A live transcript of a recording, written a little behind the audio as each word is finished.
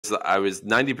was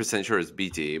 90% sure it's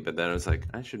BT, but then I was like,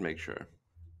 I should make sure.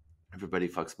 Everybody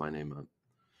fucks my name up.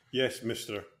 Yes,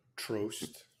 Mr.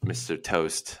 Trost. Mr.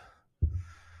 Toast.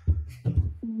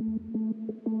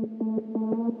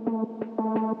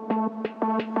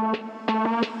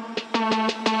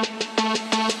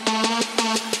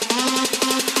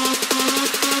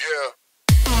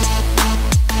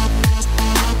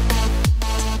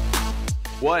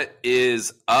 What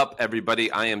is up,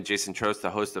 everybody? I am Jason Trost, the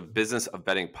host of Business of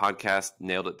Betting podcast.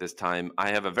 Nailed it this time.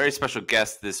 I have a very special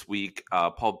guest this week,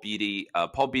 Paul Beattie.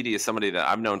 Paul Beattie is somebody that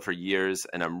I've known for years,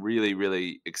 and I'm really,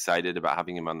 really excited about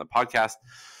having him on the podcast.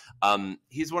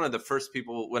 He's one of the first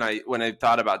people, when I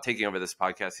thought about taking over this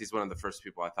podcast, he's one of the first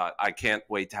people I thought, I can't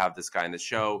wait to have this guy on the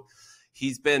show.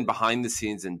 He's been behind the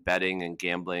scenes in betting and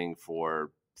gambling for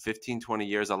 15, 20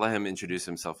 years. I'll let him introduce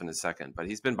himself in a second, but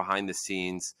he's been behind the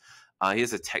scenes. He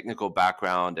has a technical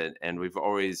background, and we've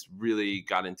always really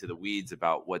got into the weeds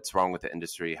about what's wrong with the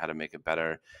industry, how to make it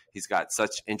better. He's got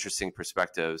such interesting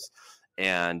perspectives,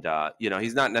 and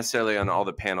he's not necessarily on all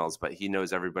the panels, but he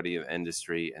knows everybody in the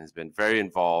industry and has been very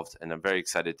involved, and I'm very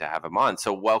excited to have him on.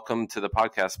 So welcome to the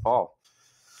podcast, Paul.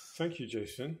 Thank you,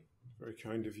 Jason. Very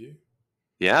kind of you.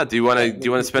 Yeah. Do you want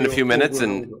to spend a few minutes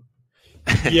and?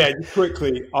 Yeah, just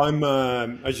quickly. I'm,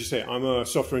 as you say, I'm a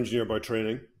software engineer by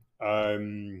training.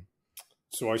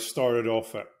 So I started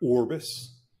off at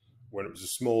Orbis when it was a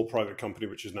small private company,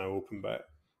 which is now OpenBet,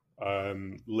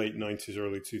 late 90s,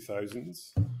 early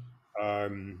 2000s,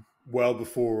 well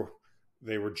before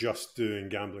they were just doing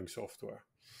gambling software.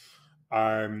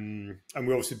 And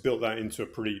we obviously built that into a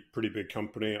pretty big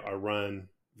company. I ran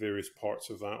various parts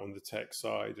of that on the tech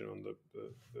side and on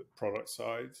the product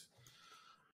side.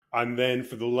 And then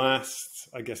for the last,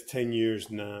 I guess, 10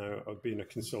 years now, I've been a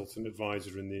consultant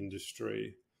advisor in the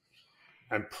industry.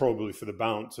 And probably for the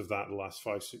balance of that, the last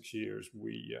 5-6 years,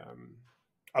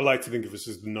 I like to think of us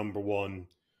as the number one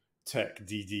tech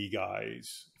DD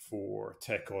guys for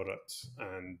tech audits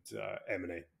and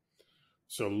M&A.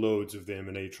 So loads of the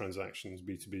M&A transactions,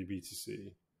 B2B,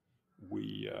 B2C,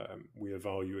 we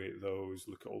evaluate those,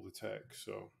 look at all the tech.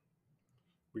 So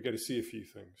we get to see a few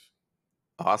things.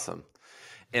 Awesome.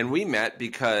 And we met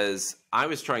because I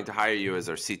was trying to hire you as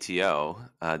our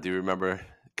CTO. Do you remember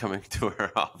coming to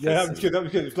our office? Yeah, that was good. That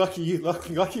was good. It's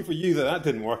lucky for you that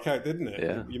didn't work out, didn't it?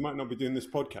 Yeah. You might not be doing this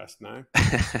podcast now.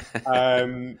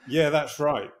 Yeah, that's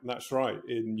right. That's right.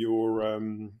 In your,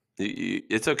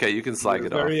 it's okay. You can slag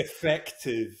it off. Very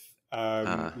effective,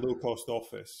 low-cost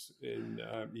office in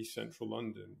East Central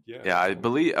London. Yeah. Yeah, I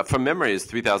believe from memory is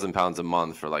 £3,000 a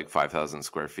month for like 5,000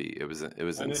 square feet. It was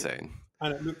insane.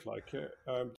 And it looked like it.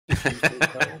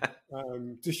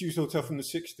 Disused hotel from the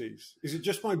 60s. Is it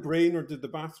just my brain, or did the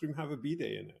bathroom have a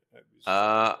bidet in it?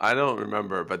 I don't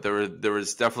remember, but there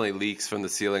was definitely leaks from the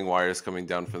ceiling, wires coming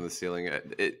down from the ceiling.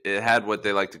 It had what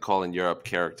they like to call in Europe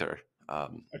character. A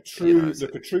true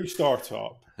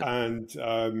startup. And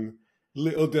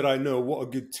little did I know what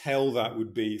a good tell that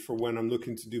would be for when I'm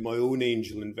looking to do my own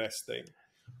angel investing.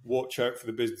 Watch out for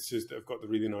the businesses that have got the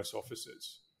really nice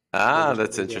offices.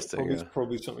 That's interesting.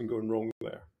 Probably something going wrong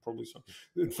there. Probably something.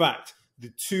 In fact, the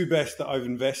two best that I've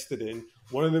invested in,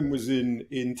 one of them was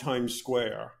in Times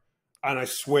Square, and I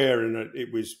swear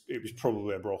it was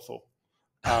probably a brothel.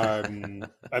 And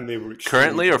they were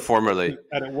currently or formerly,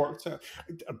 and it worked out.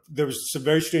 There was some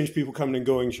very strange people coming and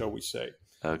going, shall we say?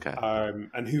 Okay.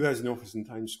 And who has an office in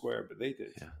Times Square? But they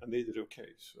did, yeah. And they did okay.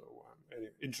 So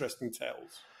anyway, interesting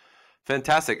tells.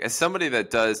 Fantastic. As somebody that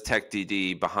does tech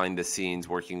DD behind the scenes,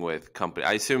 working with company,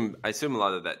 I assume a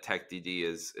lot of that tech DD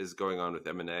is going on with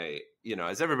M&A.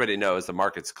 As everybody knows, the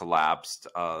market's collapsed.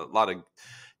 A lot of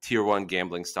tier one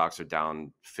gambling stocks are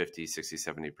down 50, 60,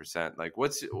 70%. Like,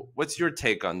 what's your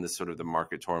take on this sort of the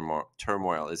market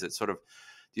turmoil? Is it sort of,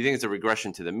 do you think it's a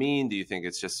regression to the mean? Do you think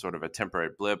it's just sort of a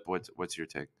temporary blip? What's your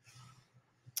take?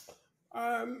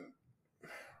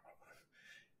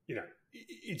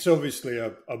 It's obviously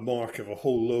a mark of a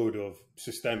whole load of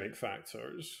systemic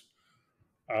factors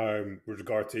with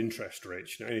regard to interest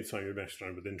rates. Anytime you're messing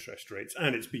around with interest rates,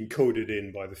 and it's been coded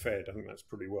in by the Fed, I think that's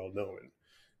pretty well known.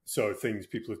 So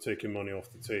people have taken money off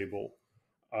the table.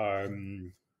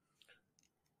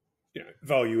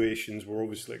 Valuations were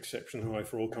obviously exceptionally high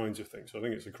for all kinds of things. So I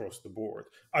think it's across the board.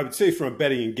 I would say from a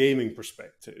betting and gaming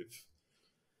perspective,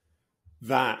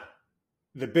 that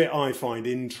the bit I find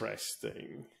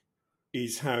interesting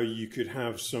is how you could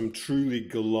have some truly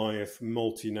Goliath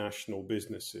multinational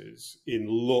businesses in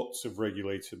lots of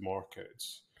regulated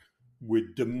markets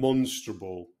with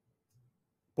demonstrable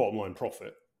bottom line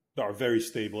profit that are very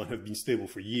stable and have been stable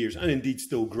for years and indeed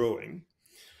still growing.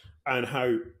 and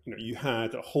how you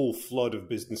had a whole flood of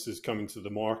businesses coming to the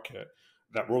market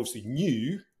that were obviously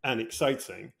new and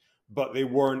exciting, but they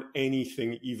weren't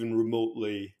anything even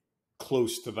remotely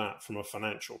close to that from a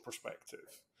financial perspective.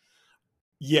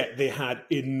 Yet they had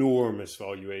enormous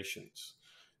valuations.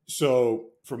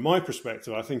 So from my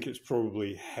perspective, I think it's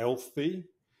probably healthy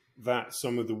that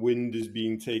some of the wind is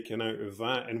being taken out of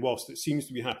that. And whilst it seems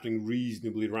to be happening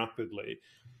reasonably rapidly,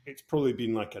 it's probably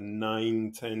been like a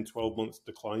 9, 10, 12 months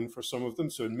decline for some of them.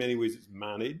 So in many ways, it's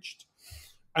managed.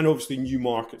 And obviously, new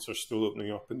markets are still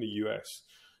opening up in the US.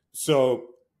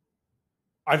 So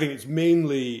I think it's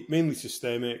mainly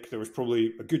systemic. There was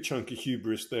probably a good chunk of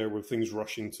hubris there with things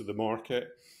rushing to the market,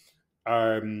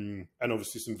 and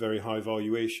obviously some very high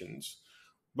valuations.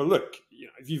 But look,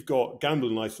 if you've got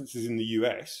gambling licenses in the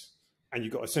US and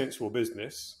you've got a sensible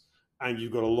business and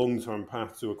you've got a long-term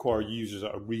path to acquire users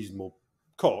at a reasonable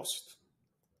cost,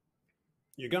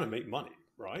 you're going to make money,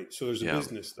 right? So there's a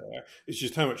business there. It's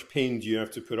just how much pain do you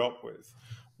have to put up with?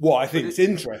 What I think is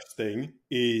interesting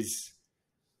is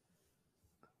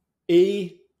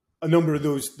a number of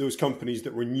those companies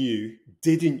that were new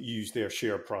didn't use their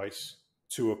share price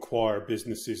to acquire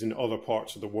businesses in other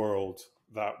parts of the world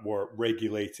that were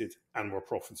regulated and were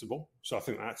profitable. So I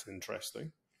think that's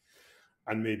interesting.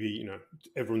 And maybe,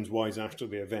 everyone's wise after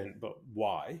the event, but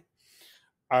why?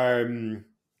 And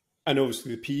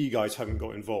obviously the PE guys haven't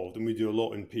got involved, and we do a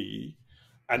lot in PE.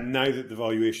 And now that the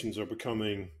valuations are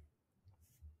becoming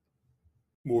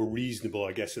more reasonable,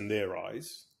 I guess, in their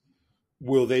eyes,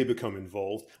 will they become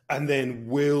involved? And then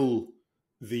will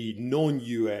the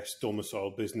non-US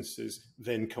domiciled businesses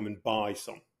then come and buy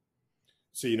some?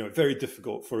 So, very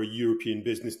difficult for a European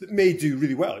business that may do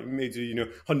really well. It may do,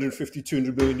 150,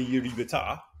 200 million a year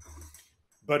EBITDA.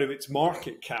 But if its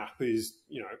market cap is,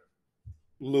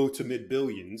 low to mid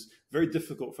billions, very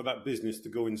difficult for that business to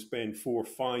go and spend 4 or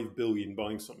 5 billion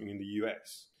buying something in the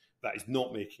US that is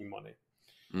not making money.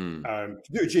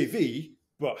 Do a JV,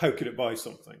 but how could it buy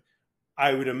something?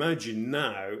 I would imagine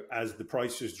now, as the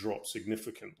prices drop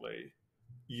significantly,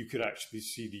 you could actually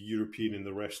see the European and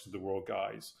the rest of the world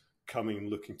guys coming and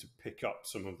looking to pick up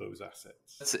some of those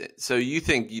assets. So you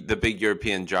think the big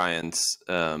European giants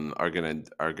are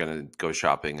gonna go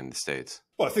shopping in the States?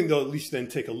 Well, I think they'll at least then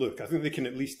take a look. I think they can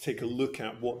at least take a look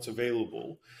at what's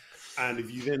available. And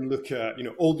if you then look at,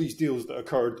 all these deals that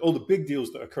occurred, all the big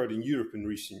deals that occurred in Europe in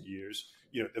recent years,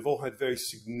 they've all had very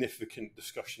significant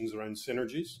discussions around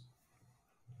synergies.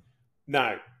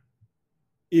 Now,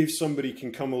 if somebody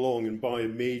can come along and buy a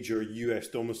major US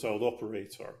domiciled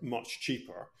operator much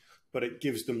cheaper, but it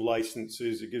gives them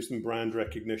licenses, it gives them brand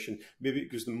recognition, maybe it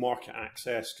gives them market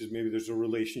access because maybe there's a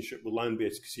relationship with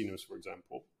land-based casinos, for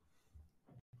example.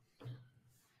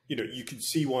 You could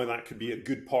see why that could be a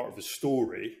good part of the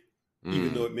story,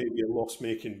 even though it may be a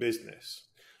loss-making business.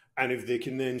 And if they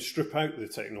can then strip out the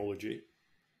technology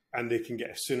and they can get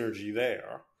a synergy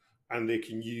there and they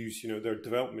can use, their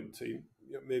development team,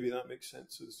 maybe that makes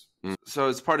sense. So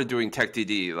as part of doing Tech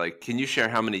DD, can you share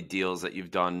how many deals that you've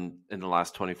done in the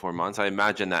last 24 months? I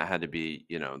imagine that had to be,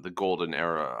 the golden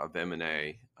era of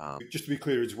M&A. Just to be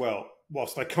clear as well,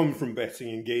 whilst I come from betting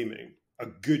and gaming, a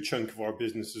good chunk of our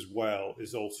business as well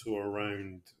is also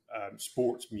around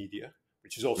sports media,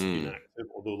 which has also been active,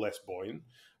 although less buoyant,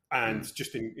 and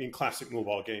just in classic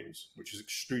mobile games, which is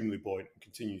extremely buoyant and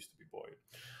continues to be buoyant.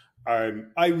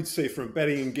 I would say from a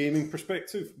betting and gaming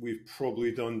perspective, we've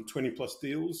probably done 20 plus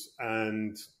deals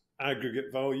and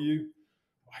aggregate value,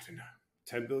 I don't know,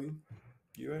 10 billion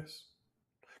US.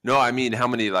 No, I mean, how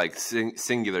many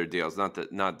singular deals, not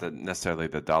necessarily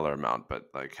the dollar amount, but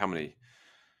how many?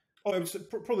 Oh, I would say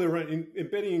probably around in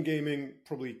betting and gaming,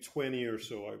 probably 20 or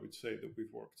so, I would say, that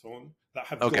we've worked on that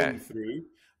have gone through.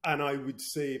 And I would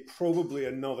say probably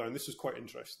another, and this is quite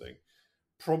interesting,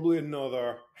 probably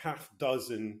another half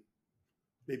dozen,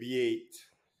 maybe 8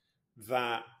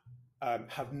 that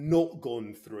have not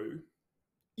gone through,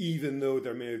 even though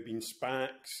there may have been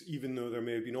SPACs, even though there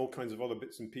may have been all kinds of other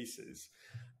bits and pieces.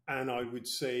 And I would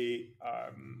say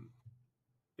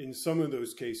in some of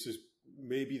those cases,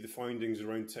 maybe the findings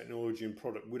around technology and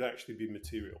product would actually be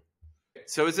material.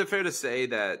 So is it fair to say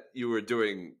that you were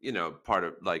doing, part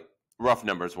of rough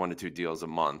numbers, 1 to 2 deals a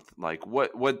month?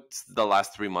 What's the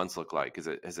last 3 months look like? Is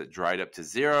it dried up to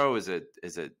zero? Is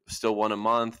it still 1 a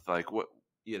month? What,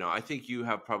 I think you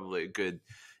have probably a good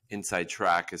inside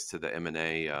track as to the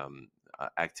M&A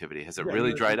activity. Has it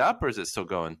really dried up, or is it still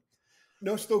going?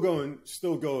 No, still going.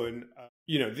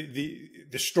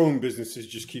 The strong businesses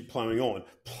just keep plowing on.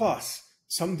 Plus,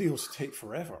 some deals take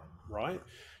forever, right?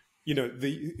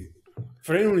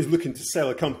 For anyone who's looking to sell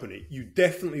a company, you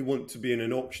definitely want to be in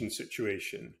an auction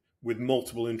situation with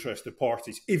multiple interested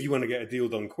parties if you want to get a deal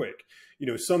done quick. You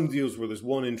know, some deals where there's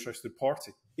one interested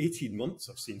party, 18 months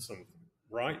I've seen some of them,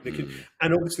 right? They can,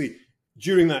 and obviously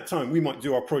during that time, we might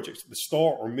do our projects at the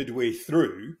start or midway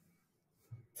through.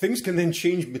 Things can then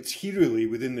change materially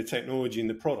within the technology and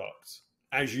the product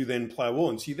as you then plow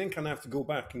on. So you then kind of have to go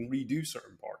back and redo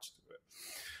certain parts to it.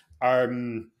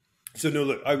 So no,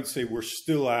 look, I would say we're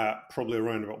still at probably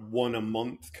around about one a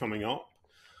month coming up.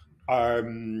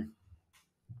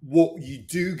 What you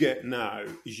do get now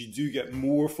is you do get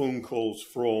more phone calls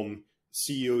from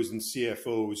CEOs and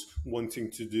CFOs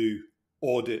wanting to do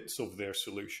audits of their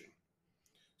solution.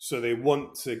 So they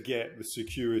want to get the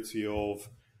security of,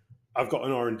 I've got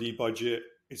an R&D budget.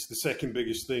 It's the second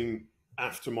biggest thing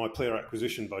after my player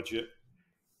acquisition budget.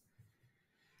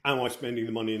 Am I spending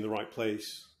the money in the right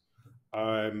place?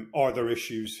 Are there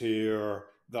issues here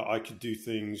that I could do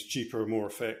things cheaper, more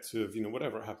effective, you know,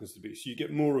 whatever it happens to be. So you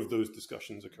get more of those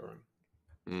discussions occurring.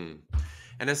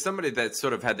 And as somebody that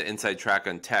sort of had the inside track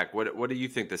on tech, what do you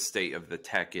think the state of the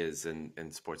tech is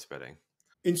in sports betting?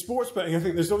 In sports betting, I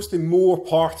think there's obviously more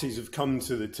parties have come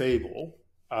to the table.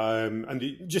 And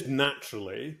just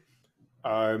naturally,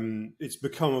 it's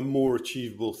become a more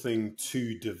achievable thing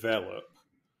to develop.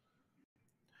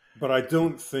 But I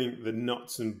don't think the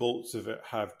nuts and bolts of it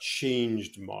have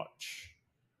changed much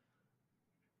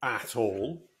at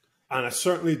all. And I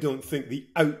certainly don't think the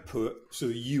output, so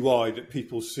the UI that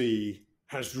people see,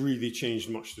 has really changed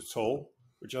much at all,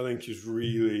 which I think is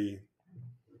really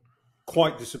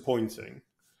quite disappointing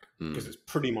because it's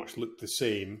pretty much looked the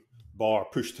same, bar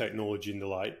push technology and the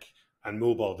like, and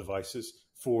mobile devices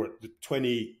for the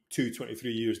 22,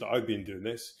 23 years that I've been doing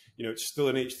this. You know, it's still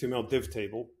an HTML div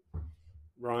table,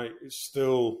 right? It's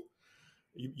still,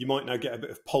 you might now get a bit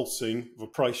of pulsing of a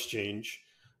price change,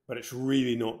 but it's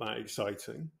really not that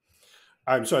exciting.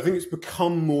 So I think it's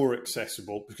become more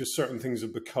accessible because certain things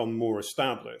have become more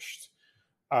established.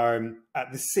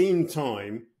 At the same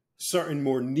time, certain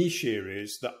more niche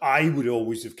areas that I would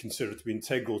always have considered to be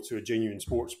integral to a genuine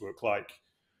sportsbook, like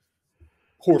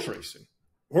horse racing.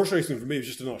 Horse racing for me was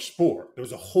just another sport. There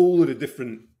was a whole lot of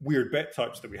different weird bet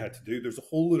types that we had to do. There's a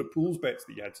whole lot of pools bets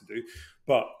that you had to do.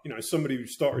 But, you know, as somebody who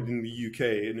started in the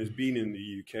UK and has been in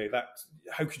the UK,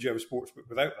 how could you have a sportsbook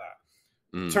without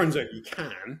that? Turns out you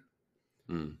can.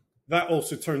 That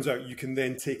also turns out you can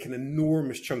then take an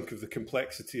enormous chunk of the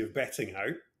complexity of betting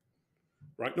out,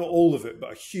 right? Not all of it,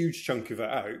 but a huge chunk of it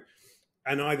out.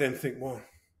 And I then think, well,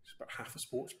 it's about half a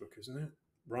sportsbook, isn't it?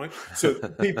 Right? So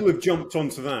people have jumped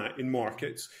onto that in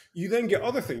markets. You then get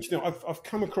other things. You know, I've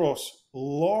come across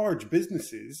large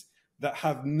businesses that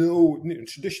have no,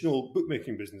 traditional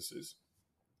bookmaking businesses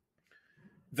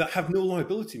that have no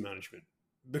liability management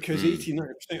because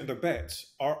 80-90% of their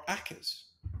bets are ACCAs.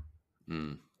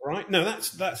 Right? Now,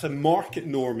 that's a market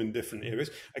norm in different areas.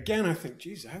 Again, I think,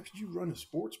 geez, how could you run a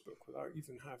sports book without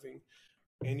even having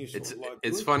any sort of liability?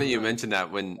 It's funny you mentioned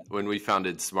that. When we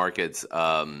founded Smarkets,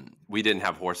 we didn't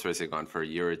have horse racing on for a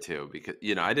year or two because,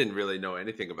 you know, I didn't really know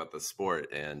anything about the sport.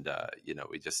 And, you know,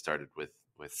 we just started with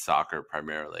soccer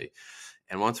primarily.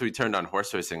 And once we turned on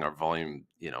horse racing, our volume,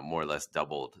 you know, more or less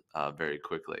doubled very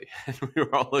quickly. And we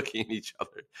were all looking at each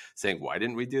other saying, why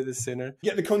didn't we do this sooner?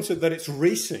 Yeah, the concept that it's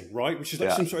racing, right? Which is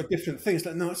like some sort of different thing. It's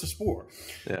like, no, it's a sport.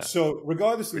 Yeah. So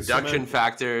regardless of reduction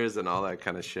factors and all that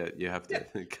kind of shit, you have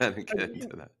to kind of get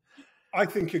into that. I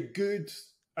think a good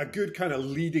kind of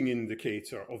leading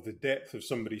indicator of the depth of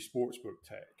somebody's sportsbook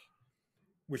tech,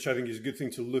 which I think is a good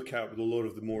thing to look at with a lot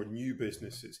of the more new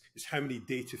businesses, is how many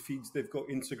data feeds they've got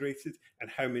integrated and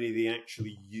how many they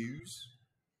actually use.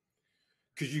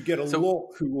 Because you get a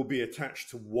lot who will be attached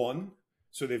to one.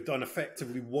 So they've done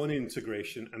effectively one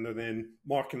integration and they're then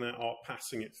marking that up,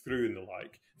 passing it through and the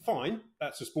like. Fine,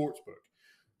 that's a sports book.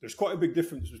 There's quite a big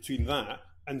difference between that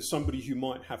and somebody who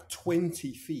might have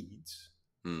 20 feeds,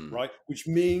 right? Which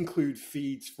may include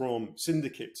feeds from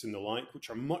syndicates and the like, which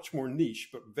are much more niche,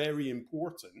 but very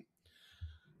important.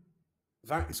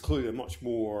 That is clearly a much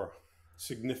more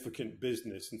significant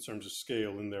business in terms of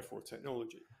scale and therefore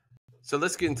technology. So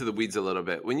let's get into the weeds a little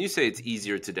bit. When you say it's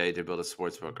easier today to build a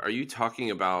sportsbook, are you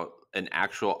talking about an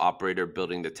actual operator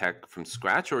building the tech from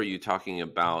scratch, or are you talking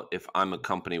about if I'm a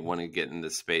company wanting to get in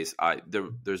this space,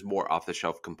 there's more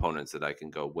off-the-shelf components that I can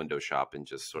go window shop and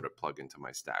just sort of plug into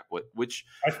my stack?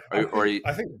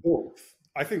 I think both.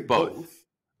 I think both.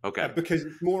 Okay. Because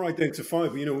it's more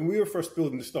identifiable. You know, when we were first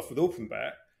building the stuff with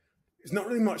OpenBet, there's not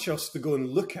really much else to go and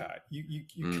look at. You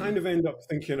kind of end up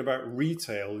thinking about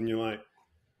retail and you're like,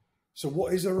 so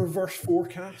what is a reverse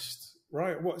forecast,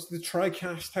 right? What's the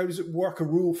TriCast? How does it work? A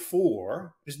Rule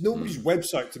 4? There's nobody's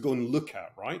website to go and look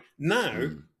at, right? Now,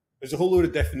 There's a whole load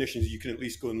of definitions you can at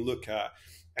least go and look at.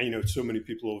 And, you know, so many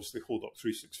people obviously hold up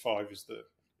 365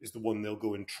 as the one they'll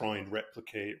go and try and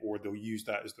replicate, or they'll use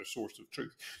that as their source of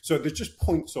truth. So there's just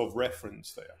points of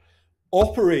reference there.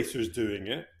 Operators doing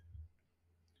it.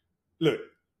 Look,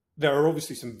 there are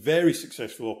obviously some very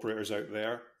successful operators out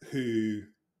there who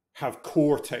have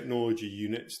core technology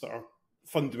units that are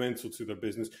fundamental to their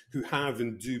business, who have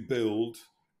and do build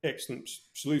excellent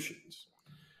solutions.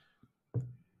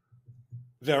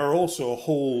 There are also a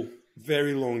whole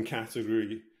very long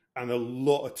category and a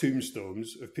lot of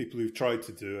tombstones of people who've tried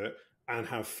to do it and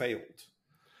have failed,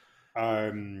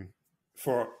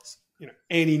 for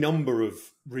any number of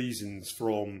reasons,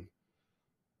 from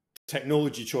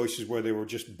technology choices where they were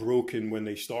just broken when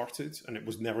they started and it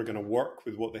was never going to work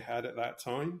with what they had at that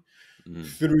time,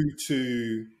 through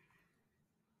to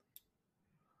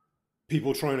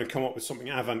people trying to come up with something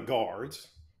avant-garde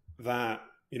that,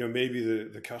 you know, maybe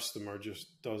the customer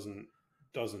just doesn't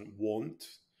want,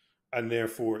 and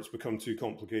therefore it's become too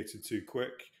complicated too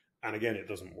quick, and again it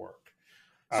doesn't work.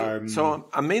 So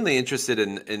I'm mainly interested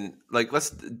in like,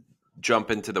 let's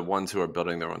jump into the ones who are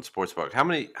building their own sportsbook. How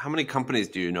many companies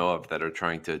do you know of that are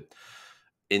trying to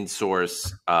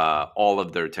insource all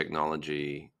of their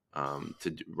technology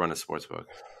to run a sportsbook?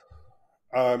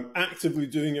 Actively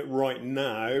doing it right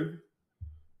now,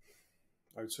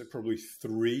 I would say probably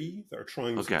 3 that are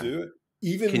trying to do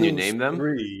it. Can you name them?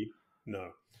 3,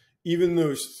 no. Even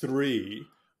those 3,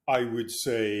 I would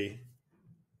say,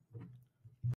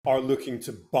 are looking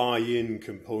to buy in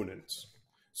components.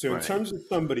 So in terms of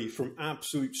somebody from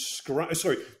absolute scratch,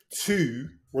 2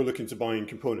 were looking to buy in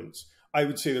components. I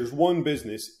would say there's one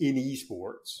business in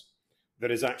esports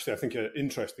that is actually, I think, an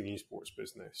interesting esports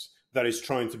business that is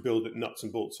trying to build it nuts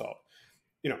and bolts up.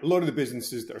 You know, a lot of the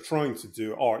businesses that are trying to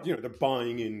do are, you know, they're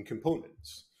buying in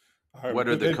components. What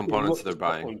are the components they're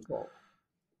buying?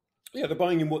 Yeah, they're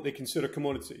buying in what they consider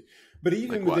commodity. But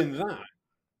even like within that,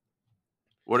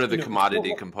 what are the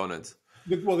commodity components?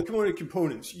 The commodity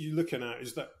components you're looking at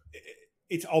is that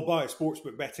I'll buy a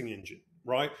sportsbook betting engine,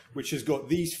 right? Which has got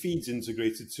these feeds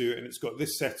integrated to it, and it's got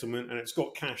this settlement, and it's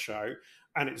got cash out,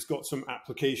 and it's got some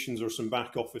applications or some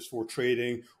back office for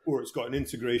trading, or it's got an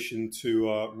integration to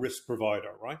a risk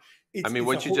provider, right?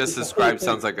 What you just described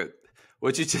sounds like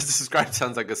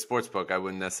a sports book. I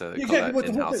wouldn't necessarily call that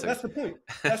in-housing. That's the point.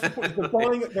 That's the point. They're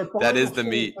buying that is the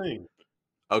meat. Thing.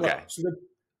 Okay. Right. So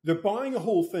they're buying a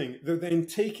whole thing. They're then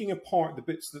taking apart the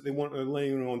bits that they want to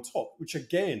lay on top, which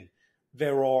again,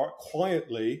 there are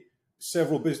quietly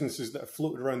several businesses that have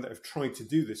floated around that have tried to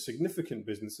do this, significant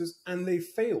businesses, and they've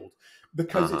failed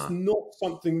because it's not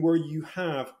something where you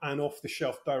have an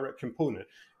off-the-shelf direct component.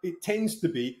 It tends to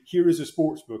be, here is a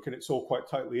sports book and it's all quite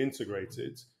tightly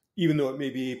integrated, even though it may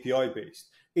be API-based.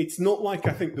 It's not like,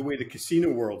 I think, the way the casino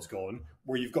world's gone,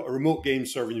 where you've got a remote game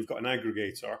server and you've got an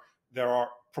aggregator. There are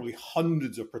probably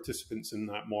hundreds of participants in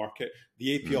that market.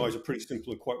 The APIs are pretty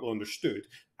simple and quite well understood,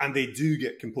 and they do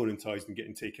get componentized and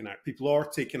getting taken out. People are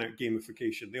taking out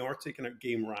gamification. They are taking out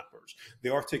game wrappers. They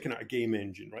are taking out a game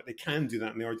engine, right? They can do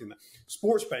that, and they are doing that.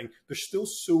 Sports betting, there's still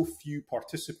so few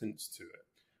participants to it.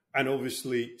 And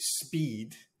obviously,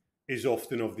 speed is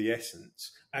often of the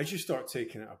essence. As you start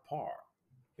taking it apart,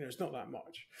 it's not that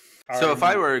much. So if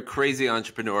I were a crazy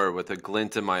entrepreneur with a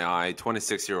glint in my eye,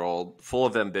 26-year-old, full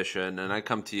of ambition, and I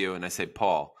come to you and I say,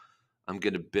 Paul, I'm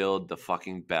going to build the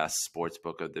fucking best sports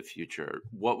book of the future,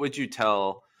 what would you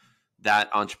tell that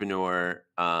entrepreneur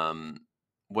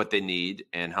what they need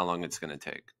and how long it's going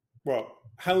to take? Well,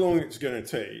 how long it's going to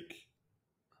take,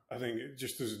 I think,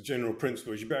 just as a general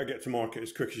principle, is you better get to market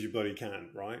as quick as you bloody can,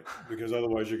 right? Because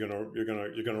otherwise you're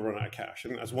gonna run out of cash. I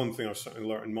think that's one thing I've certainly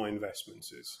learned in my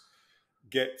investments is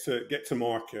get to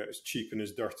market as cheap and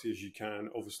as dirty as you can,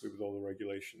 obviously with all the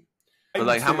regulation. But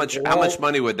like, how much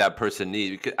money would that person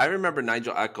need? Because I remember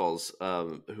Nigel Eccles,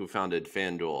 who founded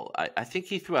FanDuel. I think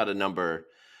he threw out a number,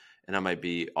 and I might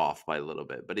be off by a little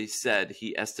bit, but he said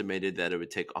he estimated that it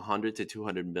would take $100 to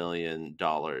 $200 million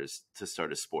to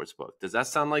start a sports book. Does that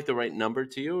sound like the right number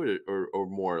to you, or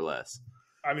more or less?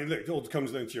 I mean, look, it all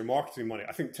comes down to your marketing money.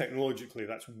 I think technologically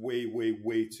that's way, way,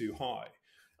 way too high.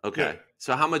 Okay. Yeah.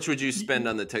 So how much would you spend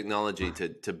on the technology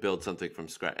to build something from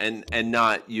scratch and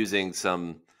not using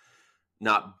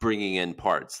not bringing in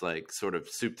parts, like sort of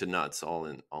soup to nuts, all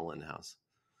in-house?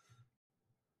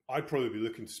 I'd probably be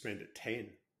looking to spend at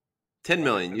 10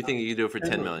 million. You think you could do it for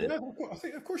 10 million? Yeah, I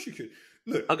think, of course you could.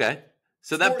 Look. Okay.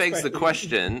 So that begs the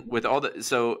question with all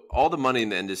the money in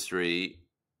the industry,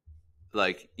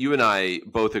 like you and I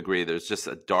both agree, there's just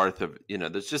a dearth of,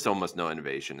 there's just almost no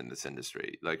innovation in this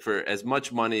industry. Like for as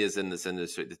much money as in this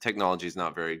industry, the technology is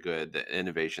not very good. The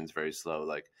innovation is very slow.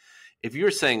 Like if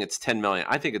you're saying it's 10 million,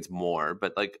 I think it's more,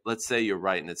 but like, let's say you're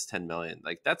right and it's 10 million.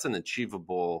 Like, that's an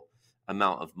achievable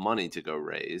amount of money to go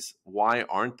raise. Why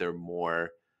aren't there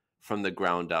more from the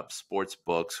ground up sports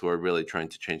books who are really trying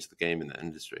to change the game in the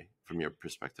industry from your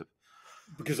perspective?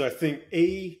 Because I think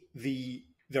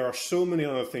there are so many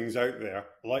other things out there,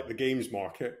 like the games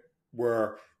market,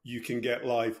 where you can get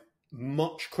live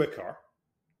much quicker,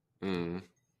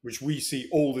 which we see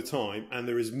all the time, and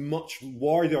there is much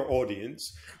wider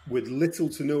audience with little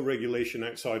to no regulation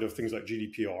outside of things like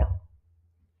GDPR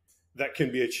that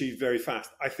can be achieved very fast.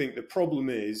 I think the problem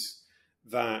is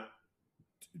that,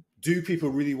 do people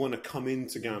really want to come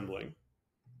into gambling?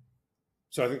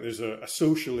 So I think there's a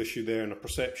social issue there and a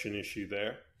perception issue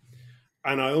there.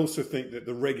 And I also think that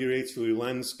the regulatory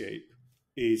landscape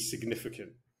is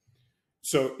significant.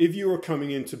 So if you are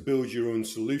coming in to build your own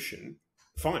solution,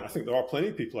 fine. I think there are plenty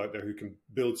of people out there who can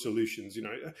build solutions. You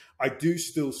know, I do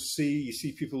still you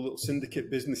see people, little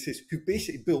syndicate businesses who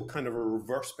basically built kind of a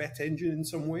reverse bet engine in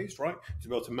some ways, right? To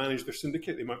be able to manage their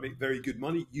syndicate. They might make very good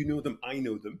money. You know them, I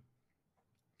know them.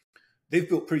 They've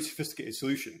built pretty sophisticated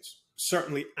solutions,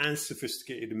 certainly as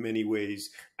sophisticated in many ways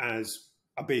as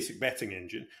a basic betting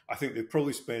engine. I think they've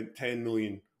probably spent 10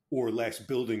 million or less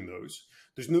building those.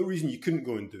 There's no reason you couldn't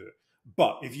go and do it.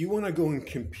 But if you want to go and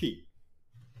compete,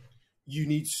 you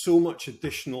need so much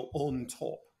additional on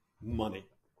top money.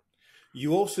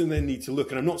 You also then need to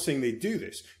look, and I'm not saying they do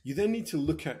this, you then need to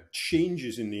look at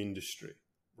changes in the industry,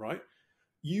 right?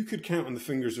 You could count on the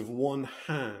fingers of one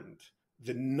hand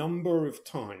the number of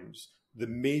times the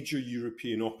major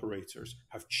European operators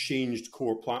have changed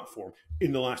core platform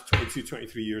in the last 22,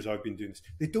 23 years I've been doing this.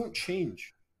 They don't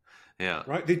change. Yeah.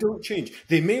 Right? They don't change.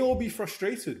 They may all be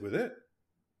frustrated with it.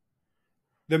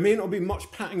 There may not be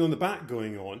much patting on the back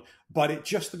going on, but it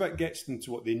just about gets them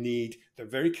to what they need. They're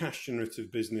very cash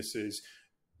generative businesses.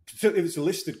 Particularly if it's a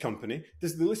listed company,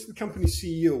 does the listed company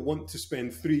CEO want to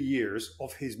spend 3 years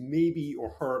of his maybe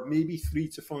or her maybe 3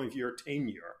 to 5 year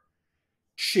tenure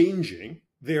changing,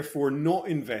 therefore not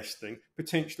investing,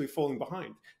 potentially falling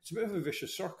behind? It's a bit of a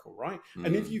vicious circle, right?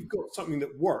 And if you've got something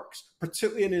that works,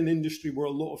 particularly in an industry where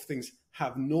a lot of things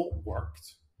have not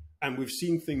worked, and we've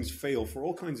seen things fail for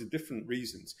all kinds of different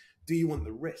reasons, do you want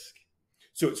the risk?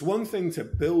 So it's one thing to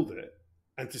build it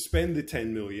and to spend the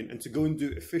 10 million and to go and do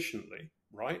it efficiently,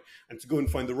 right? And to go and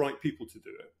find the right people to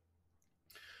do it.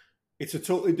 It's a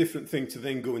totally different thing to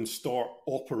then go and start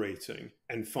operating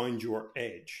and find your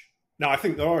edge. Now, I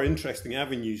think there are interesting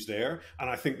avenues there, and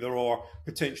I think there are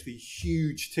potentially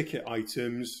huge ticket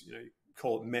items. You know, you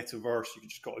call it metaverse, you could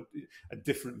just call it a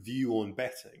different view on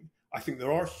betting. I think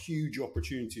there are huge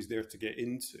opportunities there to get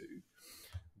into,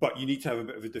 but you need to have a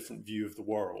bit of a different view of the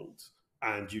world,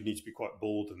 and you need to be quite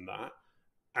bold in that.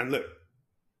 And look,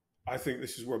 I think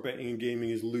this is where betting and gaming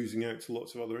is losing out to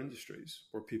lots of other industries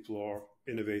where people are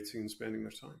innovating and spending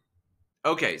their time.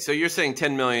 Okay, so you're saying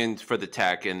 10 million for the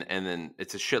tech, and then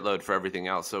it's a shitload for everything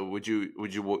else. So would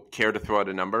you care to throw out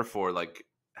a number for like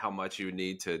how much you would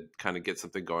need to kind of get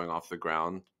something going off the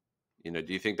ground? You know,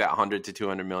 do you think that 100 to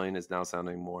 200 million is now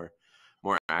sounding more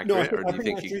accurate? No, I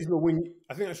think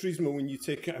that's reasonable when you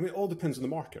take it. I mean, it all depends on the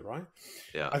market, right?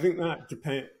 Yeah. I think that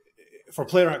depends for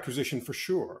player acquisition for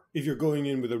sure. If you're going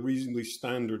in with a reasonably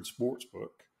standard sports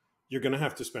book, you're going to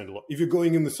have to spend a lot. If you're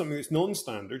going in with something that's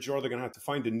non-standard, you're either going to have to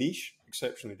find a niche,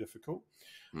 exceptionally difficult,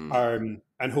 and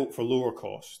hope for lower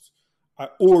cost,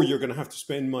 or you're going to have to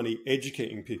spend money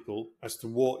educating people as to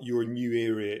what your new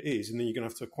area is, and then you're going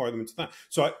to have to acquire them into that.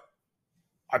 So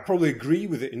I probably agree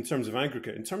with it in terms of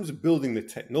aggregate. In terms of building the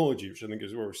technology, which I think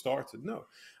is where we started, no.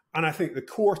 And I think the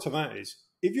core to that is,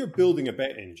 if you're building a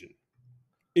bet engine,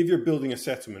 if you're building a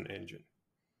settlement engine,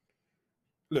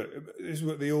 look, this is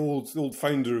what the old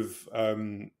founder of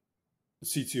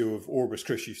CTO of Orbis,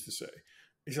 Chris, used to say.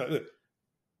 He's like, look,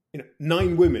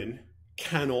 9 women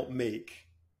cannot make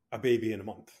a baby in a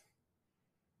month,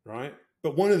 right?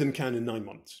 But one of them can in 9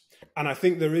 months. And I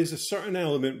think there is a certain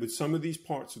element with some of these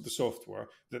parts of the software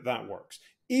that works.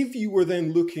 If you were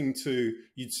then looking to,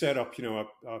 you'd set up, a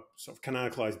sort of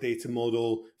canonicalized data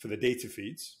model for the data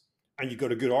feeds, and you've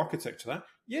got a good architect to that,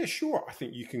 yeah, sure. I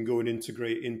think you can go and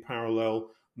integrate in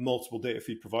parallel multiple data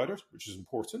feed providers, which is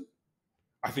important.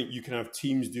 I think you can have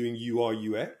teams doing UI,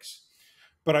 UX.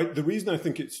 But the reason I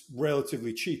think it's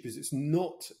relatively cheap is it's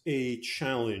not a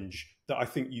challenge that I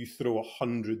think you throw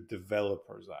 100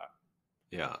 developers at.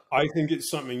 Yeah. I think it's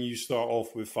something you start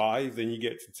off with 5, then you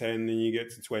get to 10, then you get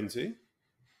to 20.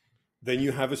 Then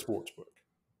you have a sports book.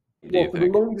 Well, for the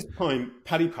longest time,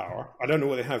 Paddy Power, I don't know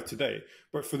what they have today,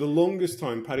 but for the longest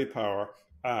time, Paddy Power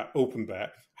OpenBet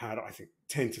had, I think,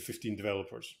 10 to 15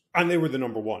 developers, and they were the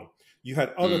number one. You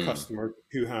had other customers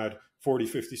who had 40,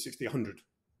 50, 60, 100,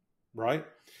 right?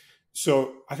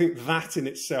 So I think that in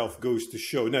itself goes to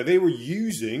show. Now, they were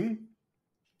using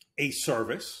a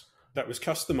service that was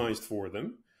customized for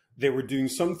them. They were doing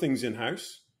some things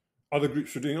in-house. Other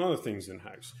groups were doing other things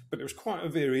in-house. But there was quite a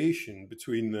variation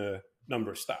between the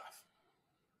number of staff.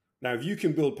 Now, if you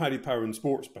can build Paddy Power and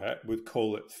Sportsbet with,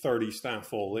 call it, 30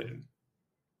 staff all in,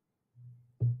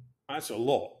 that's a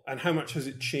lot. And how much has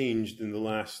it changed in the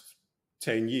last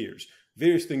 10 years?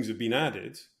 Various things have been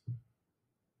added.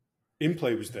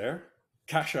 In-play was there.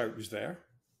 Cash out was there.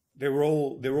 They were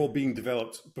all being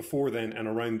developed before then and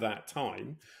around that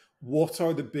time. What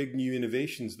are the big new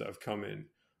innovations that have come in?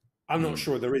 I'm not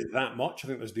sure there is that much. I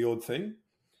think there's the odd thing.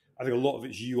 I think a lot of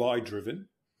it's UI driven.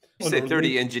 You say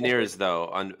 30 engineers, though,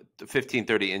 on 15,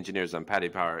 30 engineers on Paddy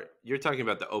Power. You're talking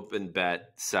about the OpenBet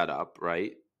setup,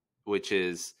 right? Which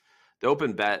is, the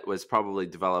OpenBet was probably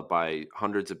developed by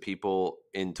hundreds of people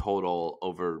in total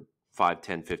over 5,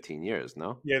 10, 15 years,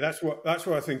 no? Yeah, that's what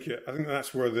I think. I think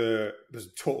that's where there's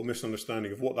a total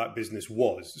misunderstanding of what that business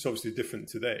was. It's obviously different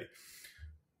today.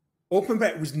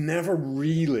 OpenBet was never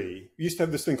really, we used to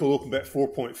have this thing called OpenBet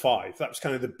 4.5. That was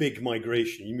kind of the big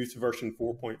migration. You moved to version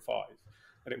 4.5,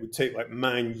 and it would take like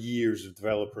years of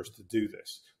developers to do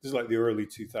this. This is like the early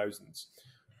 2000s.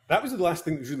 That was the last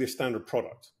thing that was really a standard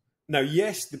product. Now,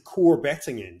 yes, the core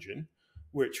betting engine,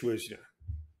 which was,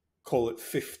 call it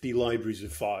 50 libraries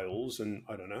of files and,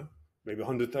 I don't know, maybe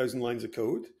 100,000 lines of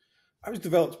code, that was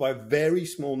developed by a very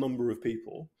small number of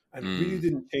people and really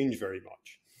didn't change very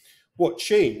much. What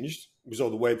changed was all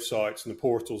the websites and the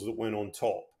portals that went on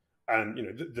top, and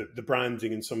the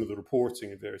branding and some of the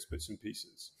reporting of various bits and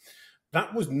pieces.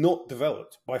 That was not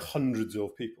developed by hundreds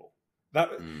of people.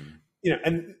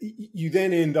 And you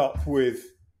then end up with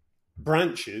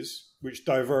branches which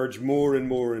diverge more and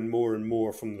more and more and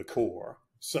more from the core,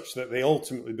 such that they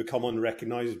ultimately become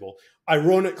unrecognizable.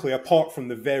 Ironically, apart from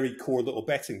the very core little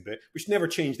betting bit, which never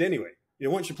changed anyway.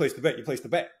 Once you place the bet, you place the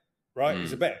bet, right?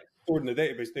 It's a bet. Stored in the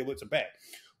database table, it's a bet.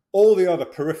 All the other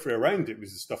periphery around it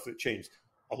was the stuff that changed.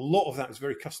 A lot of that is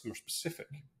very customer specific.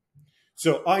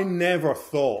 So I never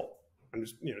thought, and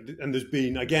there's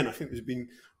been, again, I think there's been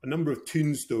a number of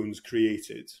tombstones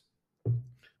created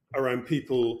around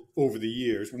people over the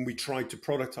years when we tried to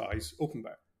productize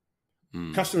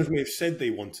OpenBet. Customers may have said they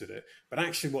wanted it, but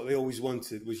actually what they always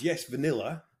wanted was, yes,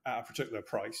 vanilla at a particular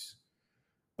price,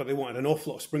 but they wanted an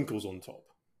awful lot of sprinkles on top.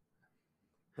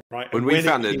 Right. When we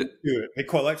found it, they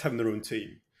quite liked having their own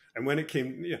team. And when it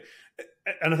came,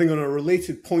 and I think on a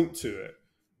related point to it,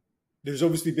 there's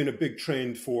obviously been a big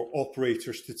trend for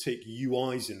operators to take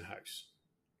UIs in-house,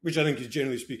 which I think is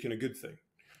generally speaking a good thing.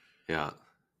 Yeah.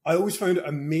 I always found it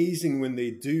amazing when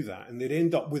they do that and they'd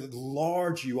end up with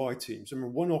large UI teams. I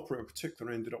remember one operator in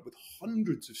particular ended up with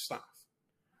hundreds of staff.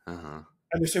 And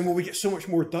they're saying, well, we get so much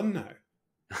more done now.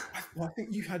 I think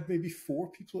you had maybe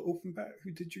 4 people at OpenBet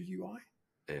who did your UI.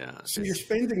 Yeah. So you're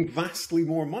spending vastly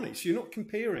more money. So you're not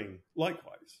comparing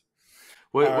likewise.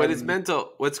 What is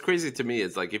mental? What's crazy to me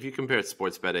is, like, if you compare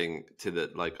sports betting to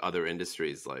the other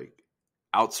industries, like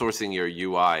outsourcing your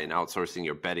UI and outsourcing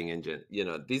your betting engine,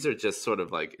 these are just sort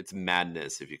of like, it's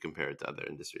madness if you compare it to other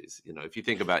industries. If you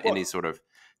think about any sort of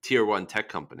tier 1 tech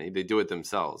company, they do it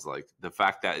themselves. Like the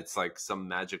fact that it's like some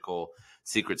magical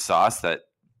secret sauce that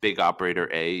big operator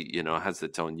A, has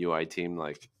its own UI team,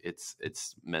 like it's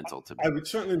mental to me. I would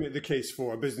certainly make the case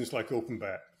for a business like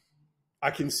OpenBet. I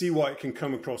can see why it can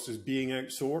come across as being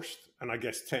outsourced, and I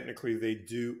guess technically they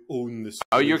do own the solution.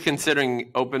 Oh, you're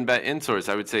considering OpenBet insource?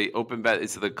 I would say OpenBet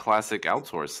is the classic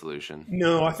outsource solution.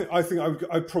 No, I think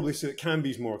I'd probably say it can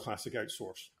be more classic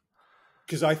outsource,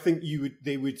 because I think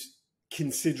they would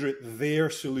consider it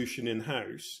their solution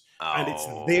in-house. And it's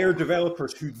their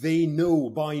developers who they know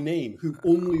by name, who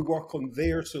only work on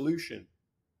their solution.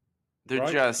 They're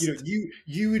right? just...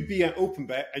 You would be at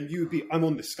OpenBet and you would be, I'm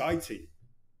on the Sky team,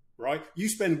 right? You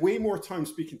spend way more time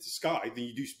speaking to Sky than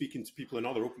you do speaking to people in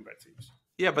other OpenBet teams.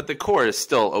 Yeah, but the core is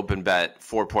still OpenBet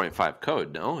 4.5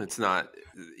 code, no? It's not,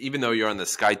 even though you're on the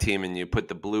Sky team and you put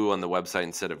the blue on the website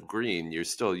instead of green, you're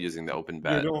still using the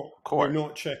OpenBet core. You're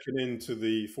not checking into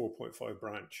the 4.5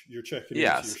 branch. You're checking into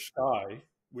your Sky.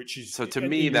 Which is, so to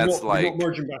me, that's like,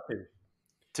 merging back in.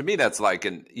 To me, that's like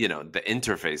the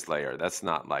interface layer. That's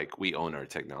not like we own our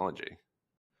technology.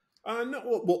 No,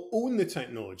 we'll own the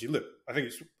technology. Look, I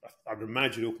would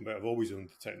imagine OpenBet have always owned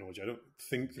the technology. I don't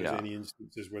think there's any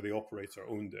instances where the operator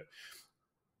owned it.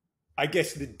 I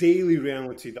guess the daily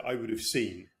reality that I would have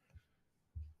seen,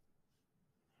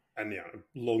 and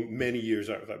many years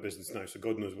out of that business now, so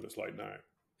God knows what it's like now.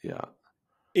 Yeah.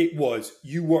 It was,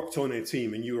 you worked on a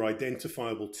team and you were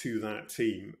identifiable to that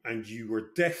team, and you were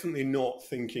definitely not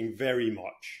thinking very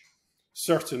much,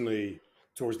 certainly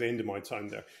towards the end of my time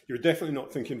there, you're definitely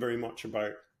not thinking very much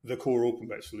about the core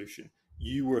OpenBet solution.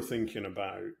 You were thinking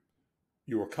about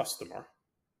your customer,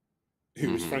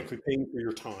 who was frankly paying for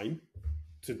your time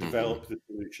to develop the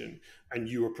solution, and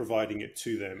you were providing it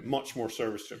to them, much more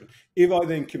service driven. If I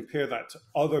then compare that to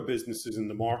other businesses in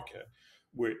the market,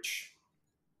 which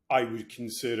I would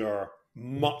consider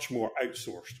much more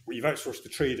outsourced, where you've outsourced the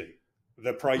trading,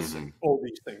 the pricing, all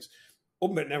these things.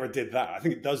 OpenBet never did that. I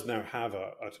think it does now have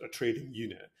a trading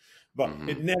unit, but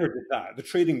it never did that. The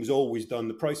trading was always done,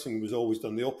 the pricing was always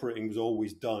done, the operating was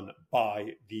always done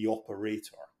by the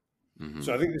operator.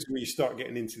 So I think this is where you start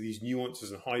getting into these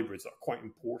nuances and hybrids that are quite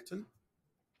important.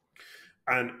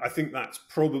 And I think that's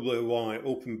probably why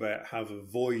OpenBet have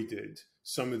avoided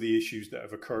some of the issues that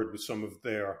have occurred with some of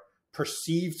their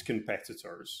perceived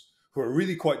competitors, who are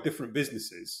really quite different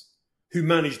businesses, who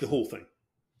manage the whole thing.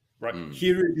 Right?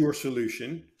 Here is your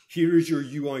solution. Here is your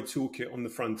UI toolkit on the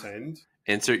front end.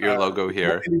 Insert your logo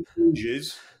here.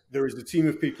 Changes, there is a team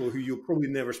of people who you'll probably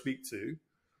never speak to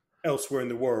elsewhere in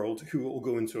the world, who will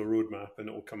go into a roadmap and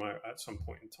it will come out at some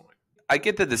point in time. I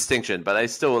get the distinction, but I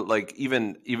still like,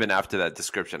 even after that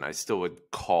description, I still would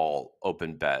call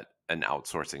OpenBet an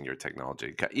outsourcing your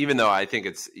technology, even though I think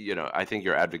it's, I think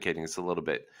you're advocating it's a little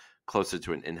bit closer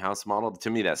to an in-house model. To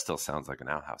me, that still sounds like an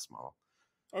out-house model.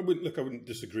 I wouldn't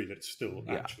disagree that it's still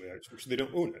actually outsourced. They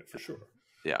don't own it for sure.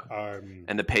 Yeah,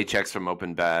 and the paychecks from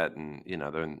OpenBet,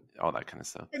 and all that kind of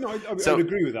stuff. No, I would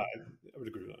agree with that. I would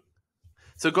agree with that.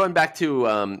 So going back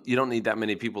to you don't need that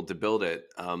many people to build it.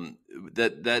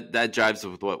 That jives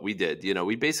with what we did.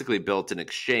 We basically built an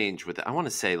exchange with, I want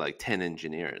to say, like 10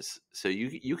 engineers. So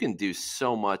you can do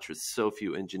so much with so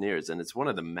few engineers, and it's one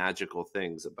of the magical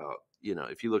things about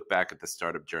if you look back at the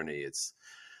startup journey, it's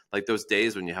like those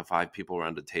days when you have 5 people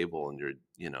around a table and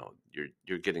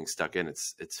you're getting stuck in.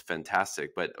 It's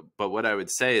fantastic. But what I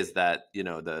would say is that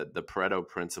the Pareto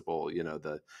principle,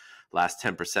 the last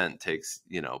 10% takes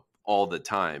all the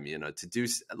time, to do.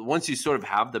 Once you sort of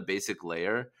have the basic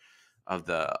layer of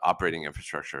the operating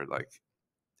infrastructure, like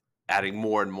adding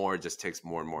more and more just takes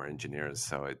more and more engineers.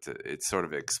 So it sort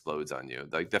of explodes on you.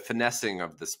 Like the finessing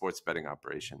of the sports betting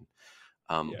operation.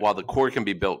 While the core can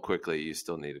be built quickly, you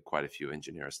still need quite a few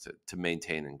engineers to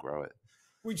maintain and grow it.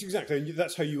 Which exactly, and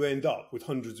that's how you end up with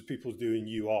hundreds of people doing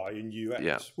UI and UX.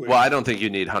 Yeah. Well, I don't think you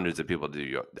need hundreds of people to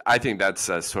do UI. I think that's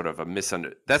sort of a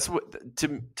That's what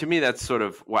to me. That's sort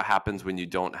of what happens when you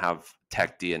don't have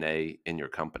tech DNA in your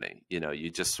company.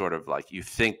 You just sort of like you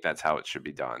think that's how it should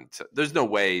be done. So there's no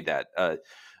way that a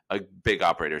big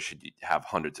operator should have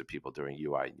hundreds of people doing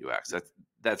UI and UX.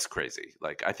 That's crazy.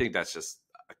 Like I think that's just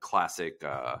a classic.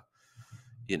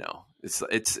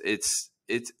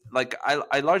 It's like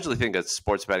I largely think of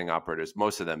sports betting operators,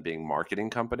 most of them being marketing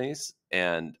companies,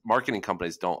 and marketing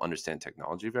companies don't understand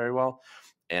technology very well.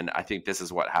 And I think this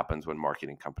is what happens when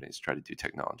marketing companies try to do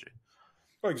technology.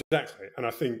 Well, exactly. And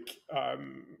I think I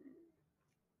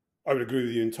would agree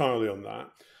with you entirely on that.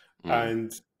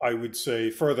 And I would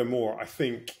say furthermore, I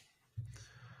think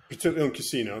particularly on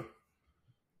casino,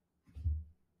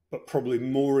 but probably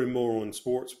more and more on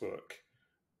sportsbook,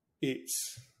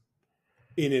 it's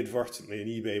inadvertently an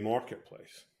eBay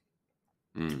marketplace,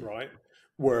 right?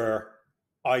 Where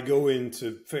I go in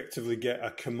to effectively get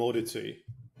a commodity,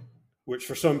 which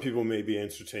for some people may be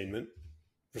entertainment,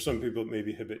 for some people it may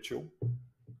be habitual.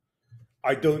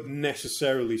 I don't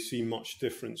necessarily see much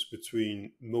difference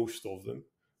between most of them.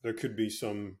 There could be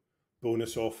some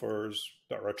bonus offers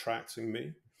that are attracting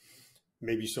me,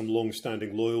 maybe some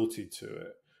long-standing loyalty to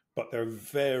it, but they're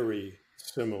very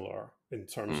similar in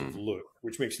terms of look,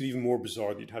 which makes it even more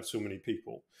bizarre that you'd have so many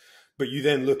people. But you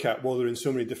then look at, well, they're in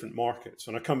so many different markets.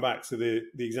 And I come back to the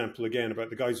example again about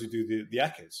the guys who do the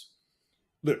ACCAs.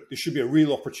 Look, there should be a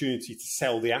real opportunity to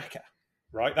sell the ACCA,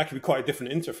 right? That could be quite a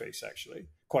different interface, actually.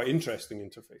 Quite interesting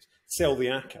interface. Sell the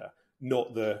ACCA,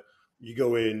 not you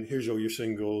go in, here's all your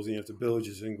singles, and you have to build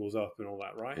your singles up and all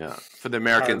that, right? Yeah. For the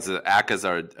Americans, the ACCAs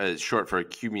are short for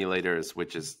accumulators,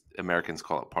 which is Americans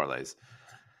call it parlays.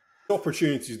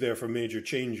 Opportunities there for major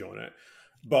change on it,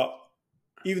 but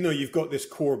even though you've got this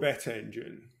core bet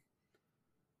engine,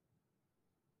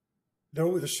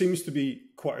 there seems to be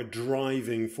quite a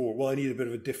driving for, well, I need a bit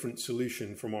of a different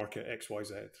solution for market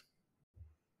XYZ.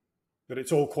 But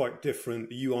it's all quite different.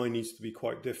 The UI needs to be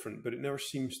quite different, but it never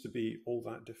seems to be all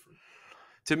that different.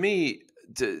 To me,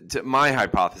 my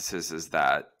hypothesis is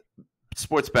that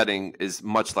sports betting is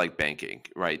much like banking,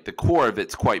 right? The core of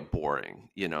it's quite boring.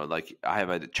 Like I have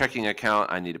a checking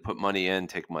account, I need to put money in,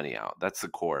 take money out. That's the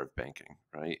core of banking,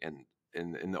 right? And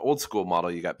in the old school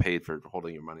model, you got paid for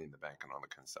holding your money in the bank and all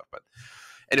that kind of stuff. But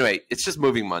anyway, it's just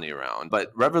moving money around.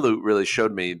 But Revolut really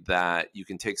showed me that you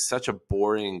can take such a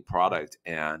boring product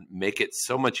and make it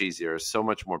so much easier, so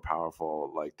much more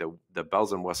powerful. Like the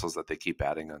bells and whistles that they keep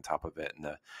adding on top of it,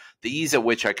 and the ease at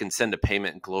which I can send a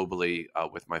payment globally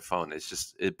with my phone.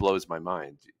 It blows my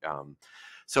mind.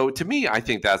 So to me, I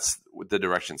think that's the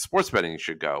direction sports betting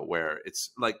should go, where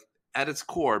it's like at its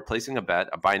core, placing a bet,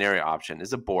 a binary option,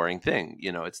 is a boring thing.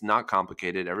 It's not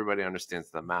complicated. Everybody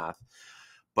understands the math.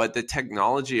 But the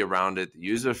technology around it, the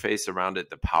user face around it,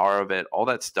 the power of it, all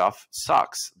that stuff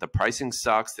sucks. The pricing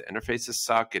sucks. The interfaces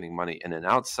suck. Getting money in and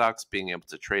out sucks. Being able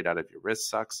to trade out of your risk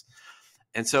sucks.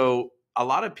 And so a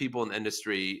lot of people in the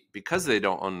industry, because they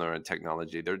don't own their own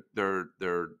technology,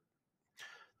 they're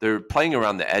playing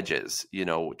around the edges,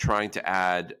 trying to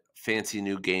add fancy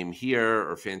new game here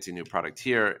or fancy new product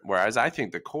here. Whereas I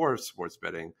think the core of sports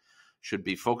betting should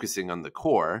be focusing on the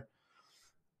core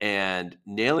and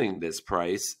nailing this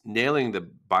price, nailing the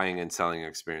buying and selling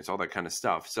experience, all that kind of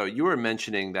stuff. So you were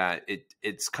mentioning that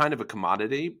it's kind of a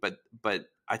commodity, but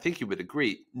I think you would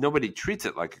agree, nobody treats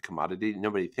it like a commodity.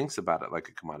 Nobody thinks about it like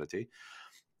a commodity.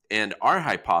 And our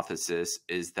hypothesis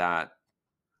is that,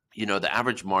 the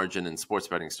average margin in sports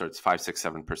betting starts 5, 6,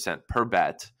 7% per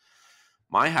bet.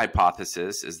 My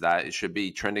hypothesis is that it should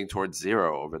be trending towards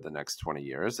zero over the next 20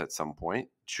 years at some point.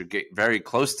 It should get very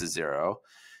close to zero.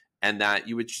 And that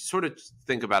you would sort of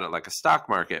think about it like a stock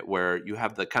market, where you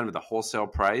have the kind of the wholesale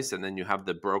price, and then you have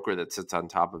the broker that sits on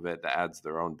top of it that adds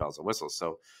their own bells and whistles.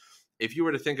 So if you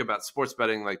were to think about sports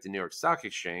betting like the New York Stock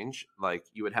Exchange, like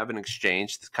you would have an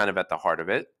exchange that's kind of at the heart of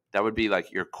it. That would be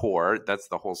like your core. That's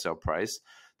the wholesale price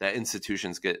that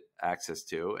institutions get access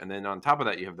to. And then on top of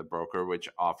that, you have the broker, which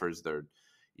offers their,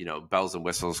 bells and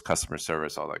whistles, customer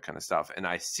service, all that kind of stuff. And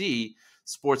I see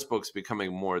sports books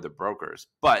becoming more the brokers.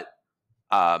 But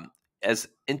as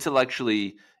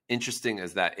intellectually interesting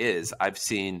as that is, I've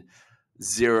seen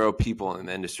zero people in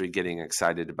the industry getting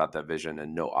excited about that vision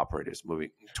and no operators moving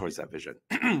towards that vision.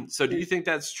 So do you think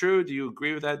that's true? Do you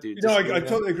agree with that? Do you I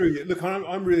totally agree. Look,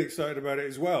 I'm really excited about it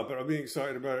as well, but I've been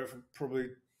excited about it for probably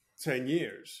 10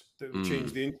 years that we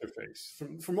changed the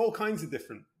interface from all kinds of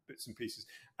different bits and pieces.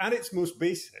 At its most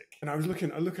basic, and I was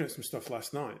looking at some stuff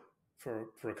last night for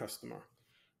a customer,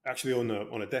 actually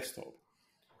on a desktop.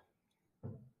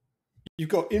 You've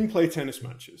got in-play tennis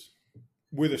matches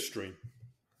with a stream.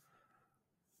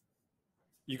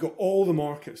 You've got all the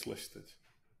markets listed.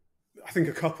 I think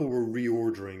a couple were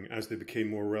reordering as they became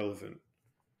more relevant.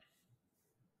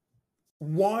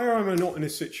 Why am I not in a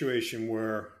situation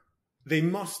where they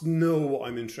must know what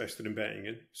I'm interested in betting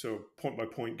in? So point by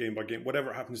point, game by game,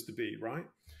 whatever it happens to be, right?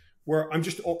 Where I'm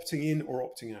just opting in or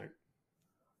opting out,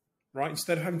 right?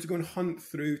 Instead of having to go and hunt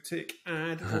through, tick,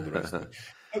 add, all the rest of it.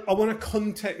 I want a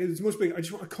context. It's most big. I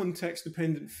just want a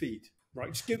context-dependent feed,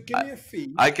 right? Just give me a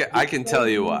feed. I can tell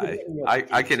you why.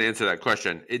 I can answer that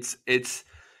question. It's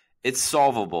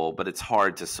solvable, but it's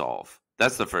hard to solve.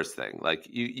 That's the first thing. Like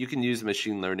you can use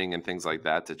machine learning and things like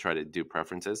that to try to do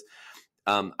preferences.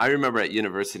 I remember at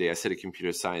university, I studied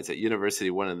computer science. At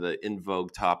university, one of the in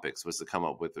vogue topics was to come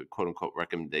up with a quote unquote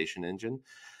recommendation engine.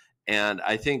 And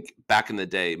I think back in the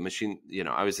day,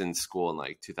 I was in school in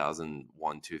like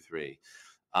 2001, 2, 3.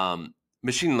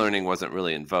 Machine learning wasn't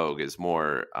really in vogue. It's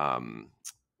more,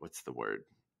 what's the word?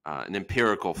 An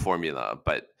empirical formula.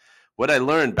 But what I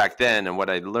learned back then and what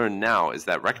I learned now is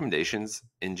that recommendations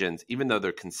engines, even though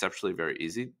they're conceptually very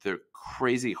easy, they're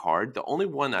crazy hard. The only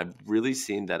one I've really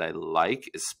seen that I like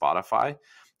is Spotify.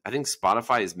 I think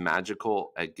Spotify is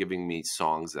magical at giving me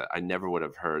songs that I never would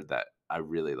have heard that I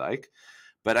really like.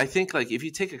 But I think like if you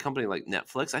take a company like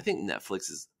Netflix, I think Netflix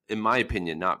is, in my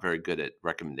opinion, not very good at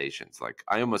recommendations. Like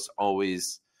I almost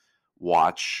always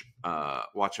watch a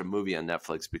movie on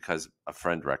Netflix because a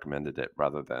friend recommended it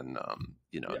rather than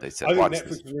they said I think watch Netflix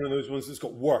this. is one of those ones that's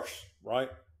got worse,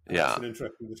 right? And yeah, that's an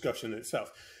interesting discussion in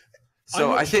itself.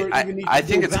 So I think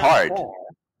it's hard.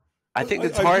 I think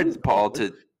it's hard, Paul,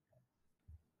 to.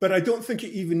 But I don't think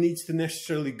it even needs to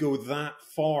necessarily go that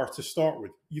far to start with.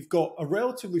 You've got a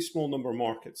relatively small number of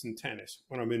markets in tennis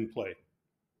when I'm in play.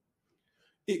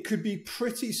 It could be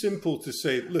pretty simple to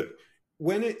say, look,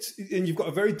 and you've got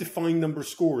a very defined number of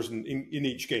scores in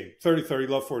each game, 30-30,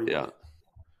 love 40. Yeah.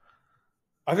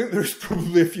 I think there's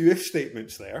probably a few if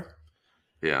statements there.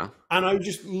 Yeah. And I would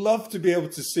just love to be able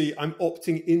to see I'm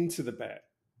opting into the bet,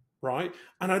 right?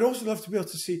 And I'd also love to be able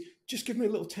to see, just give me a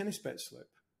little tennis bet slip.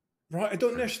 Right, I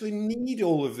don't necessarily need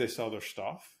all of this other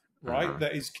stuff. right?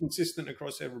 That is consistent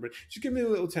across everybody. Just give me a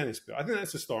little tennis bit. I think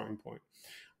that's a starting point.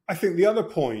 I think the other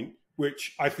point,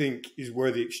 which I think is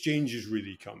where the exchanges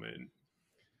really come in,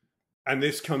 and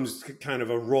this comes to kind of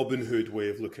a Robin Hood way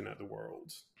of looking at the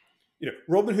world.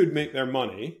 Robin Hood make their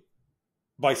money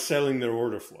by selling their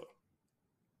order flow.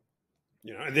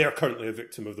 And they are currently a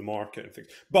victim of the market and things.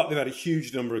 But they've had a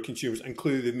huge number of consumers, and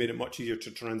clearly they've made it much easier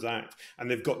to transact, and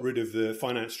they've got rid of the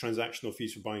finance transactional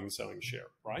fees for buying and selling a share,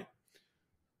 right?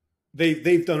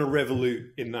 They've done a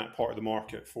revolute in that part of the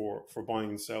market for buying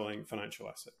and selling financial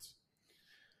assets.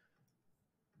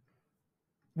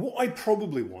 What I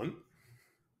probably want,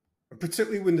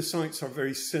 particularly when the sites are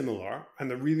very similar and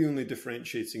they're really only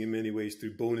differentiating in many ways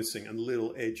through bonusing and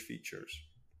little edge features,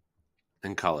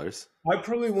 and colors. I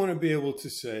probably want to be able to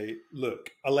say,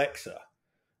 look, Alexa,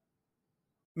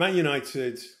 Man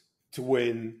United to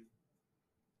win,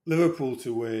 Liverpool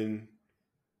to win,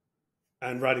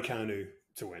 and Raducanu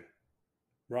to win,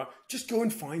 right? Just go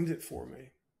and find it for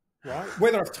me, right?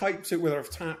 Whether I've typed it, whether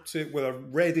I've tapped it, whether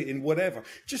I've read it in whatever,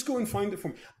 just go and find it for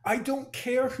me. I don't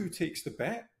care who takes the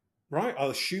bet, right?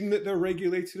 I'll assume that they're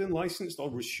regulated and licensed.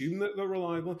 I'll assume that they're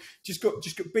reliable. Just go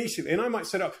basically, and I might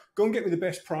set up, go and get me the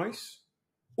best price,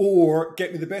 or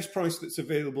get me the best price that's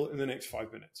available in the next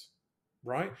 5 minutes,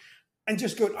 right? And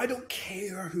just go, I don't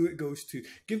care who it goes to.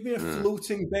 Give me a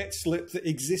floating bet slip that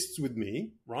exists with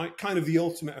me, right? Kind of the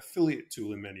ultimate affiliate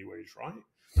tool in many ways,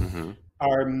 right?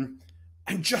 And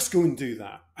just go and do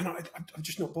that. And I'm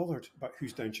just not bothered about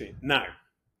who's down chain. Now,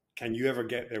 can you ever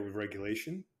get there with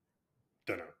regulation?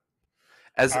 Don't know.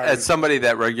 As somebody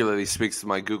that regularly speaks to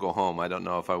my Google Home, I don't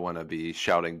know if I want to be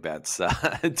shouting bets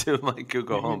to my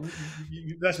Google Home.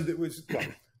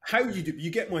 How you do? You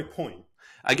get my point.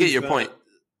 I get your point.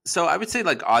 So I would say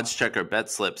like odds checker bet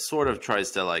slip sort of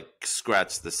tries to like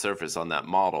scratch the surface on that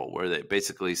model where they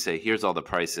basically say, here's all the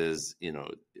prices.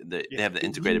 They have the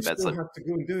integrated bet slip. You still have to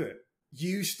go and do it.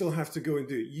 You still have to go and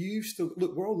do it.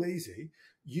 Look, we're all lazy.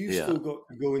 You've still got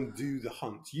to go and do the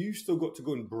hunt. You've still got to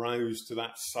go and browse to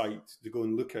that site to go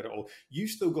and look at it all.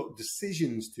 You've still got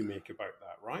decisions to make about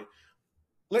that, right?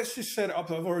 Let's just set it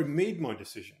up. I've already made my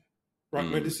decision, right?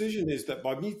 My decision is that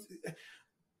by me,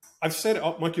 I've set it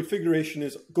up. My configuration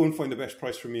is go and find the best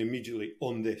price for me immediately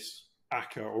on this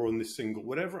ACCA or on this single,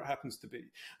 whatever it happens to be.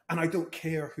 And I don't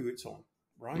care who it's on,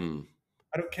 right?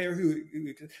 I don't care who.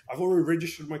 I've already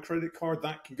registered my credit card.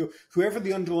 That can go. Whoever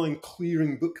the underlying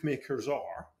clearing bookmakers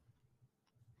are,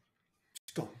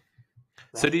 it's gone.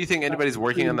 Right? So, do you think anybody's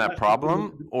working on that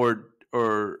problem, or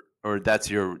that's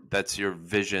your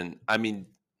vision? I mean,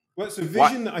 well, it's a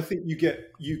vision that I think you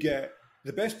get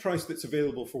the best price that's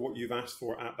available for what you've asked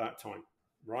for at that time,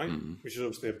 right? Which is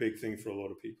obviously a big thing for a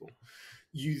lot of people.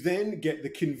 You then get the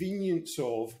convenience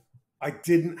of, I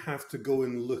didn't have to go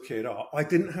and look it up. I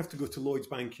didn't have to go to Lloyd's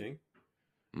Banking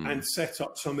and set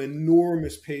up some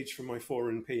enormous page for my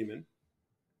foreign payment,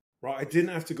 right? I didn't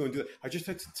have to go and do that. I just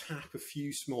had to tap a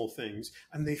few small things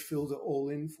and they filled it all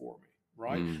in for me,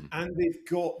 right? And they've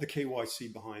got the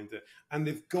KYC behind it, and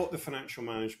they've got the financial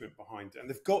management behind it, and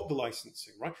they've got the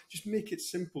licensing, right? Just make it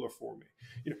simpler for me.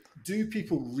 Do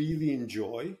people really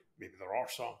enjoy, maybe there are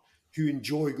some, who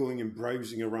enjoy going and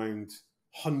browsing around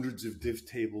hundreds of div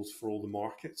tables for all the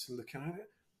markets and looking at it?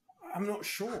 I'm not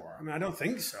sure. I mean, I don't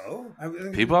think so.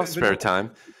 People have spare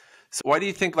time. So why do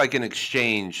you think like an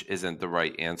exchange isn't the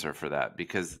right answer for that?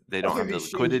 Because they don't have the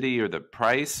liquidity or the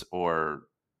price, or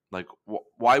like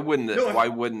why wouldn't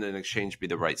an exchange be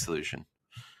the right solution?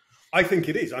 I think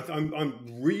it is. I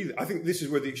think this is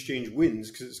where the exchange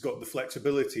wins, because it's got the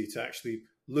flexibility to actually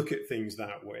look at things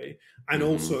that way, and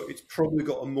also it's probably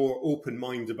got a more open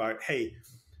mind about, hey,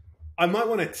 I might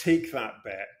want to take that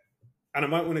bet and I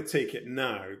might want to take it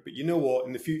now, but you know what?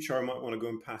 In the future, I might want to go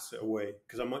and pass it away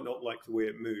because I might not like the way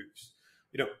it moves.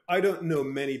 I don't know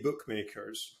many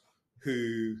bookmakers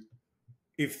who,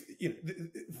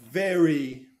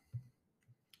 very,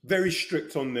 very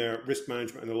strict on their risk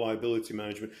management and their liability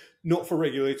management, not for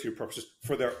regulatory purposes,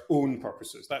 for their own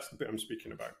purposes. That's the bit I'm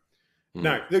speaking about.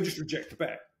 Now, they'll just reject the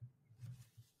bet.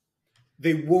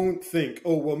 They won't think,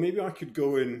 oh, well, maybe I could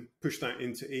go and push that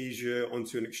into Asia,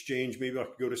 onto an exchange. Maybe I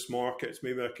could go to Smarkets.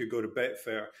 Maybe I could go to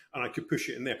Betfair, and I could push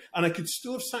it in there. And I could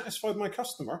still have satisfied my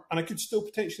customer, and I could still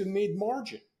potentially have made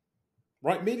margin,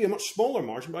 right? Maybe a much smaller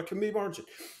margin, but I can make margin.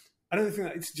 I don't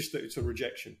think that it's a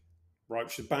rejection, right?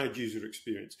 Which is a bad user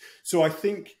experience. So I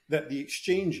think that the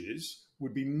exchanges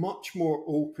would be much more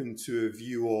open to a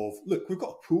view of, look, we've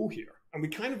got a pool here. And we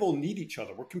kind of all need each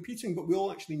other. We're competing, but we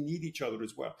all actually need each other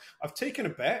as well. I've taken a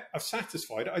bet. I've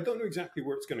satisfied it. I don't know exactly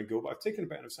where it's going to go, but I've taken a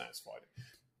bet and I've satisfied it.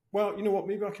 Well, you know what?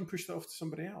 Maybe I can push that off to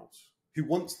somebody else who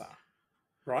wants that.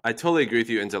 right? I totally agree with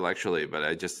you intellectually, but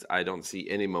I don't see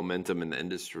any momentum in the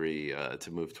industry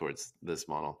to move towards this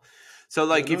model. So, No,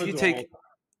 like, none at all.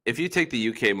 if you take the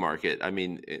UK market, I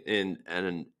mean,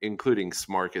 and including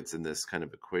Smarkets in this kind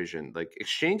of equation, like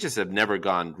exchanges have never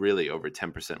gone really over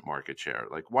 10% market share.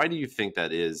 Like, why do you think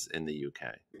that is in the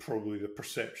UK? Probably the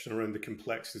perception around the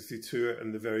complexity to it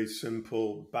and the very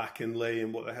simple back and lay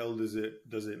and what the hell does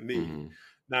it mean? Mm-hmm.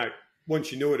 Now,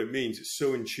 once you know what it means, it's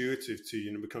so intuitive to you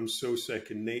and it becomes so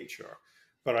second nature.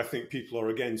 But I think people are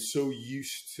again so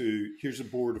used to here's a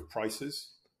board of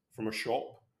prices from a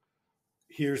shop.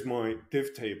 Here's my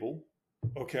div table.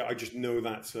 Okay, I just know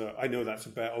I know that's a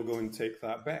bet. I'll go and take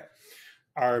that bet.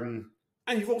 And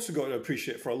you've also got to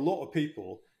appreciate for a lot of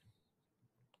people,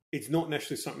 it's not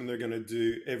necessarily something they're going to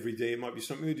do every day. It might be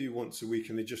something they do once a week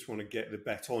and they just want to get the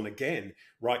bet on again,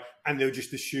 right? And they'll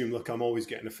just assume, look, I'm always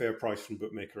getting a fair price from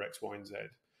bookmaker X, Y, and Z.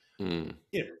 Mm.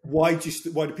 You know, why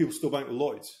do people still bank with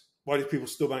Lloyds? Why do people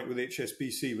still bank with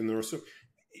HSBC when there are so,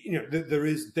 you know, there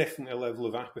is definitely a level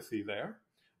of apathy there.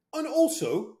 And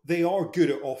also, they are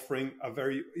good at offering a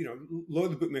very, you know, a lot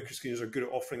of the bookmaker schemes are good at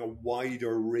offering a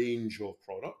wider range of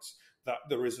products, that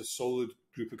there is a solid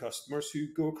group of customers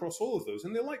who go across all of those,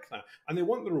 and they like that. And they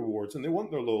want the rewards, and they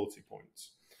want their loyalty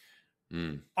points.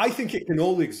 Mm. I think it can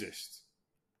all exist.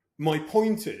 My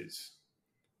point is,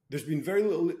 there's been very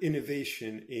little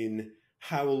innovation in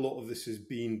how a lot of this is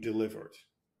being delivered.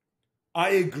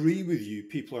 I agree with you,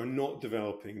 people are not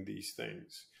developing these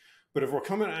things. But if we're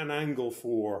coming at an angle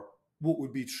for what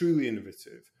would be truly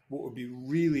innovative, what would be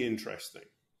really interesting,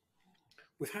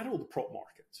 we've had all the prop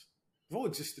markets. They've all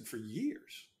existed for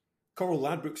years. Coral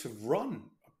Ladbrokes have run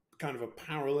kind of a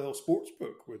parallel sports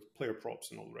book with player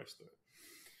props and all the rest of it.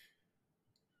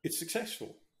 It's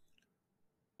successful,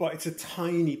 but it's a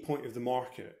tiny point of the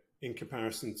market in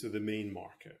comparison to the main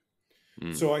market.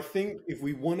 Mm. So I think if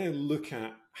we want to look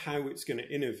at how it's going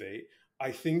to innovate,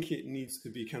 I think it needs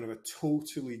to be kind of a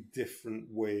totally different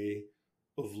way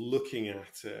of looking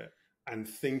at it and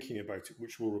thinking about it,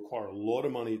 which will require a lot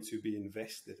of money to be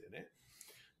invested in it.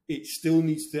 It still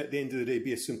needs to, at the end of the day,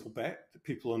 be a simple bet that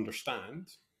people understand.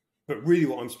 But really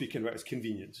what I'm speaking about is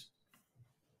convenience.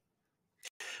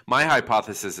 My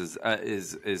hypothesis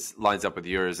is lines up with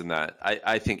yours in that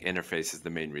I think interface is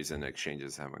the main reason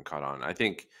exchanges haven't caught on. I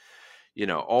think, you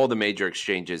know, all the major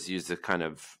exchanges use the kind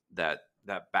of that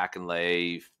back and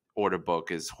lay order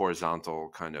book is horizontal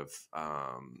kind of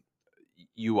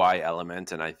UI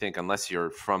element. And I think unless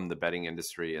you're from the betting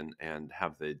industry and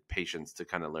have the patience to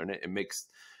kind of learn it, it makes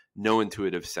no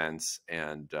intuitive sense.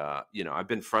 And, you know, I've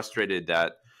been frustrated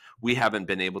that we haven't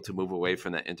been able to move away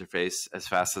from that interface as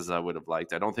fast as I would have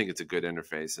liked. I don't think it's a good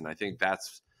interface. And I think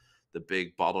that's the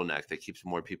big bottleneck that keeps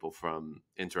more people from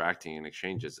interacting in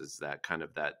exchanges, is that kind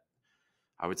of that,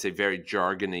 I would say, very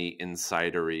jargony,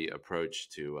 insidery approach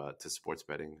to sports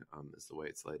betting is the way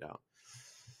it's laid out.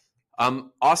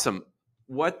 Awesome.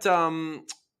 What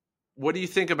do you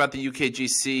think about the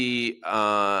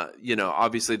UKGC? You know,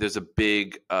 obviously there's a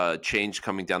big change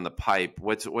coming down the pipe.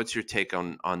 What's your take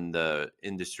on the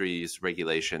industry's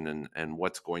regulation and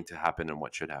what's going to happen and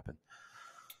what should happen?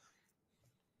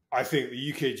 I think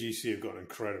the UKGC have got an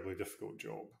incredibly difficult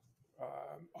job.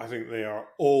 I think they are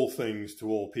all things to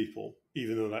all people,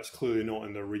 even though that's clearly not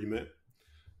in their remit.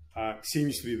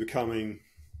 Seems to be becoming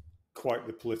quite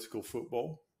the political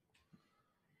football.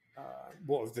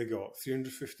 What have they got?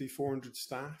 350, 400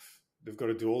 staff? They've got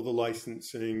to do all the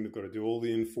licensing. They've got to do all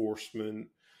the enforcement.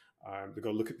 They've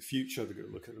got to look at the future. They've got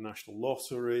to look at the national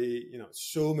lottery. You know,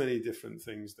 so many different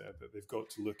things there that they've got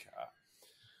to look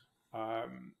at.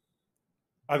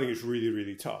 I think it's really,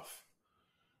 really tough.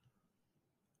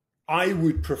 I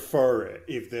would prefer it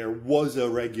if there was a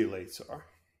regulator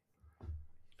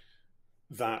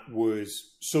that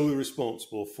was solely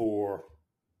responsible for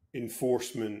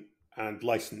enforcement and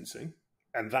licensing,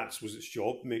 and that was its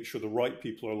job. Make sure the right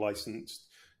people are licensed,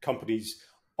 companies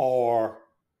are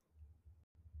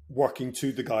working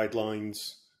to the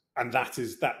guidelines, and that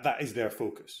is their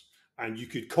focus. And you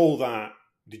could call that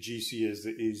the GC as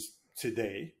it is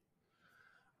today.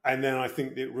 And then I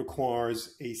think it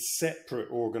requires a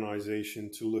separate organization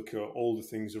to look at all the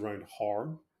things around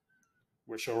harm,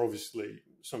 which are obviously,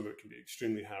 some of it can be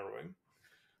extremely harrowing.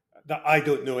 That I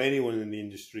don't know anyone in the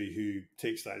industry who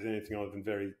takes that as anything other than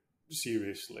very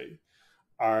seriously.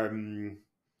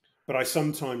 But I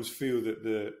sometimes feel that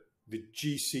the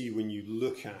GC, when you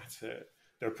look at it,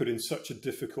 they're put in such a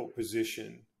difficult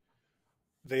position.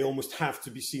 They almost have to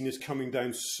be seen as coming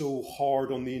down so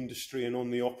hard on the industry and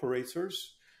on the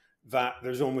operators that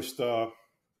there's almost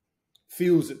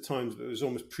feels at times that there's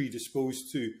almost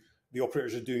predisposed to the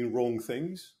operators are doing wrong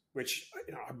things which,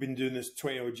 you know, I've been doing this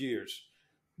 20 odd years.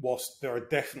 Whilst there are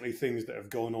definitely things that have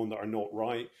gone on that are not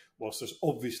right, whilst there's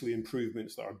obviously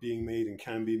improvements that are being made and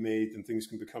can be made and things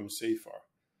can become safer,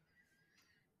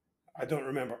 I don't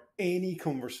remember any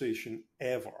conversation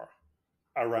ever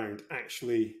around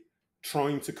actually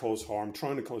trying to cause harm,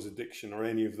 trying to cause addiction, or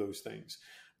any of those things.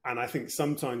 And I think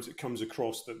sometimes it comes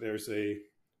across that there's a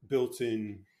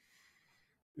built-in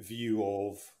view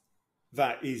of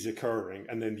that is occurring,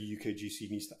 and then the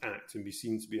UKGC needs to act and be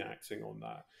seen to be acting on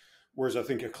that. Whereas I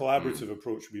think a collaborative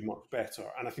approach would be much better.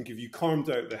 And I think if you carved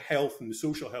out the health and the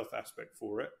social health aspect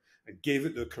for it and gave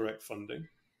it the correct funding,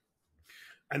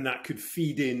 and that could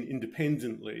feed in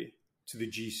independently to the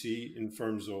GC in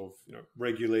terms of, you know,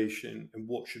 regulation and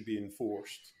what should be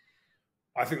enforced,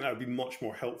 I think that would be much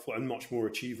more helpful and much more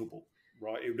achievable,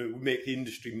 right? It would make the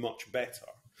industry much better.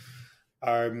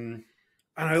 And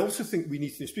I also think we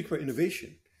need to speak about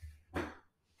innovation.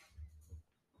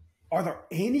 Are there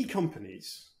any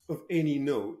companies of any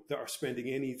note that are spending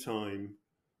any time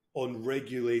on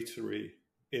regulatory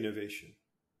innovation?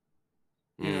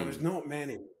 You know, there's not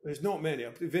many. There's not many.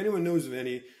 If anyone knows of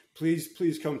any,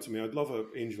 please come to me. I'd love an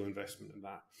angel investment in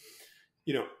that.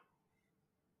 You know,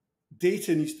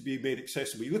 data needs to be made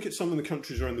accessible. You look at some of the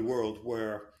countries around the world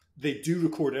where they do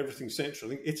record everything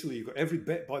central. I think Italy, you've got every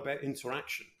bet by bet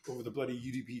interaction over the bloody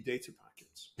UDP data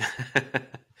packets.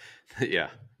 Yeah.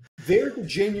 They're the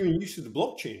genuine use of the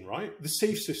blockchain, right? The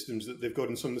safe systems that they've got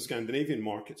in some of the Scandinavian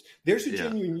markets. There's a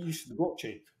genuine use of the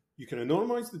blockchain. You can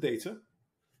anonymize the data.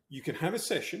 You can have a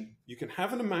session. You can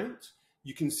have an amount.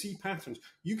 You can see patterns.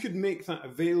 You could make that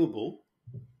available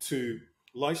to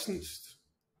licensed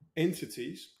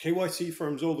entities, KYC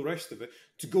firms, all the rest of it,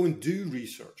 to go and do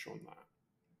research on that,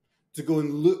 to go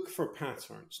and look for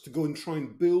patterns, to go and try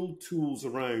and build tools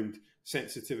around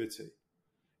sensitivity.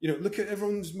 You know, look at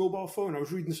everyone's mobile phone. I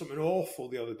was reading something awful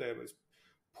the other day about this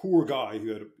poor guy who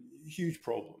had a huge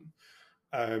problem.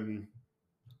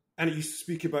 And it used to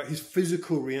speak about his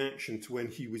physical reaction to when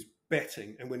he was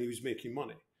betting and when he was making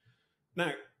money.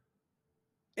 Now,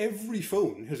 every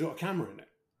phone has got a camera in it.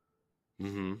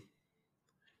 Mm-hmm.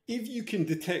 If you can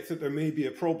detect that there may be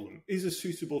a problem, is a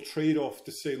suitable trade-off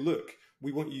to say, look,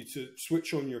 we want you to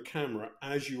switch on your camera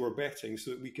as you are betting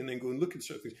so that we can then go and look at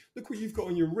certain things. Look what you've got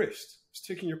on your wrist. It's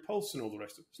taking your pulse and all the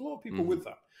rest of it. There's a lot of people with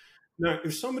that. Now,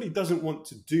 if somebody doesn't want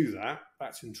to do that,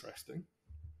 that's interesting.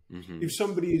 If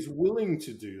somebody is willing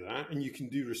to do that and you can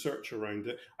do research around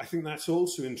it, I think that's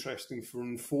also interesting for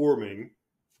informing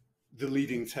the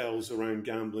leading tells around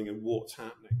gambling and what's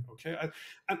happening. Okay.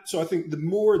 And so I think the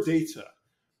more data,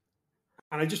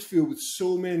 and I just feel with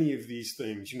so many of these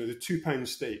things, you know, the £2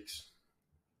 stakes,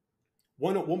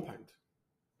 why not £1?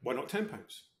 Why not £10?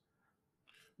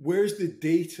 Where's the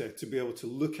data to be able to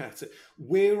look at it?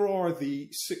 Where are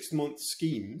the 6-month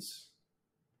schemes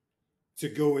to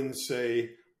go and say,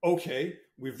 okay,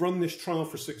 we've run this trial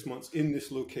for 6 months in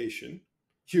this location.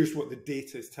 Here's what the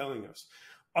data is telling us.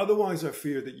 Otherwise, I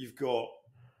fear that you've got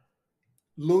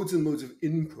loads and loads of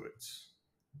inputs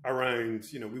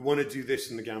around, you know, we want to do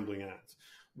this in the Gambling Act.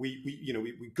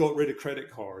 We got rid of credit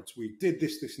cards. We did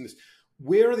this, this, and this.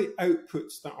 Where are the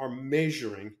outputs that are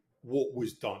measuring what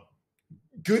was done?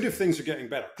 Good if things are getting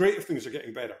better. Great if things are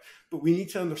getting better. But we need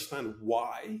to understand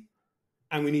why,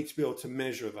 and we need to be able to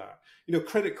measure that. You know,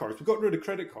 credit cards. We got rid of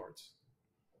credit cards.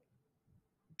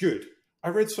 Good. I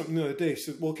read something the other day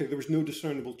said, well, okay, there was no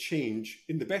discernible change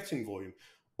in the betting volume.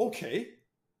 Okay.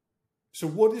 So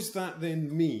what does that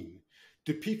then mean?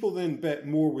 Did people then bet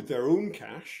more with their own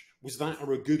cash? Was that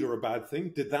a good or a bad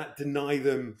thing? Did that deny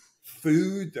them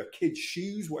food, their kids'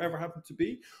 shoes, whatever happened to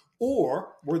be?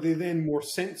 Or were they then more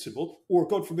sensible? Or,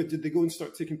 God forbid, did they go and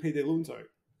start taking payday loans out?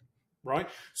 Right?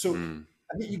 So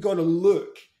I think you've got to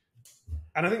look.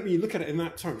 And I think when you look at it in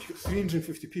that terms, you've got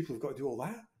 350 people who've got to do all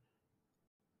that.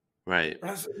 Right.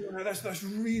 That's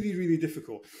really, really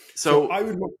difficult. So I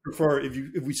would much prefer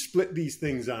if we split these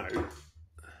things out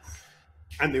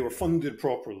and they were funded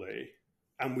properly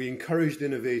and we encouraged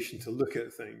innovation to look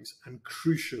at things and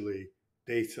crucially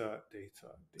data.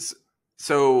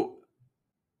 So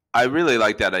I really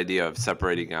like that idea of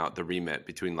separating out the remit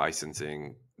between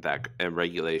licensing that and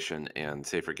regulation and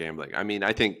safer gambling. I mean,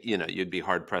 I think, you know, you'd be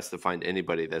hard pressed to find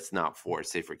anybody that's not for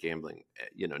safer gambling.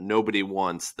 You know, nobody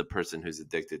wants the person who's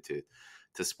addicted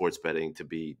to sports betting to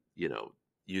be, you know,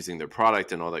 using their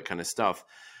product and all that kind of stuff.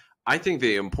 I think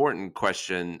the important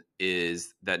question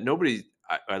is that nobody,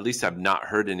 at least I've not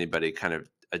heard anybody kind of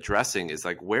addressing, is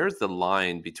like, where's the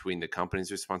line between the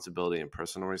company's responsibility and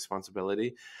personal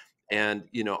responsibility? And,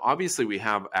 you know, obviously we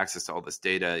have access to all this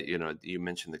data. You know, you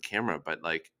mentioned the camera, but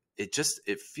like,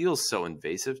 it feels so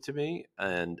invasive to me.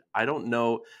 And I don't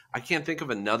know, I can't think of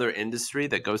another industry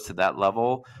that goes to that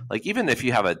level. Like even if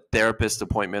you have a therapist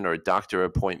appointment or a doctor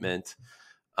appointment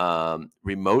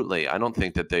remotely, I don't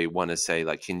think that they want to say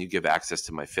like, can you give access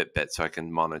to my Fitbit so I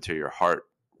can monitor your heart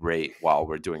rate while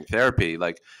we're doing therapy?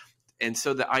 Like, and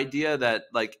so the idea that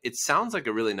like, it sounds like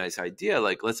a really nice idea.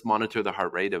 Like let's monitor the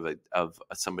heart rate of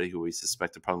somebody who we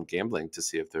suspect of problem gambling to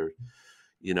see if they're,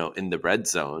 in the red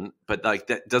zone. But like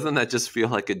that, doesn't that just feel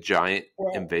like a giant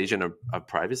invasion of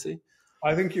privacy?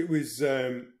 I think it was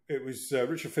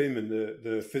Richard Feynman,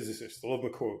 the physicist. I love my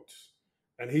quotes.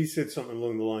 And he said something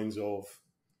along the lines of,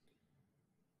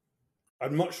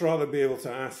 I'd much rather be able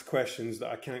to ask questions that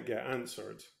I can't get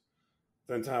answered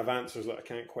than to have answers that I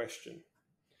can't question.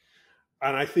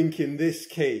 And I think in this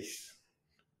case,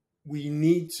 we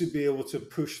need to be able to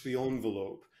push the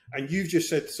envelope. And you've just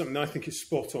said something that I think is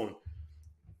spot on.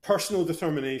 Personal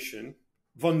determination,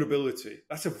 vulnerability,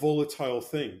 that's a volatile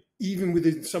thing, even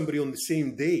within somebody on the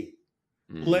same day,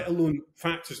 let alone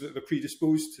factors that they're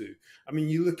predisposed to. I mean,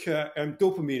 you look at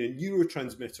dopamine and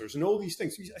neurotransmitters and all these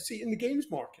things. I see it in the games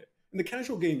market, in the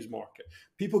casual games market.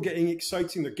 People getting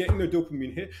exciting, they're getting their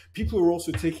dopamine hit. People are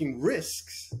also taking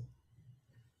risks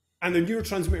and their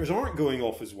neurotransmitters aren't going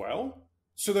off as well.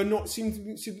 So they're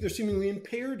seemingly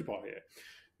impaired by it.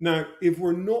 Now, if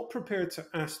we're not prepared to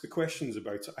ask the questions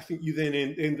about it, I think you then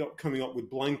end up coming up with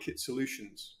blanket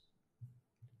solutions.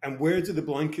 And where do the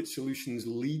blanket solutions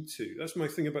lead to? That's my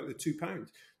thing about the £2.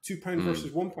 £2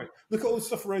 versus £1. Look at all the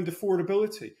stuff around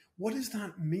affordability. What does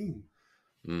that mean?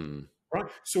 Right?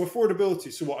 So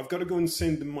affordability. So what? I've got to go and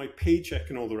send them my paycheck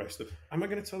and all the rest of it. Am I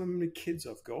going to tell them how many kids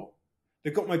I've got?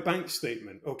 They've got my bank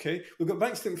statement, okay? We've got a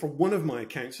bank statement for one of my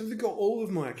accounts. Have they got all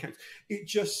of my accounts? It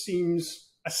just seems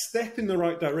a step in the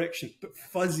right direction, but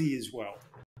fuzzy as well.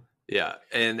 Yeah,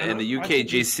 and the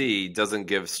UKGC doesn't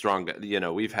give strong,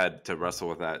 we've had to wrestle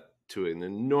with that to an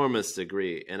enormous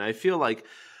degree. And I feel like,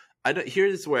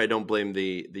 here's where I don't blame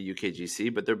the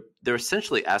UKGC, but they're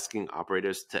essentially asking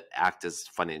operators to act as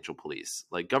financial police.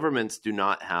 Like governments do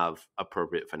not have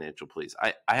appropriate financial police.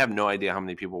 I have no idea how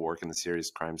many people work in the serious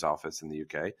crimes office in the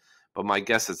UK, but my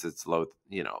guess is it's low,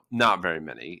 not very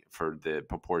many for the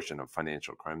proportion of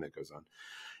financial crime that goes on.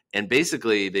 And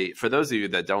basically, for those of you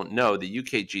that don't know, the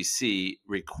UKGC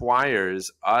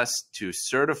requires us to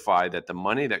certify that the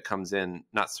money that comes in,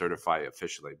 not certify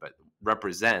officially, but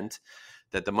represent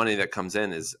that the money that comes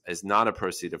in is not a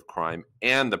proceed of crime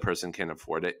and the person can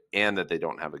afford it and that they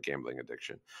don't have a gambling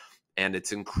addiction. And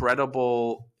it's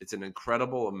incredible. It's an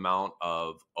incredible amount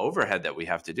of overhead that we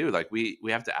have to do. Like we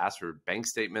have to ask for bank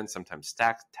statements, sometimes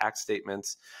tax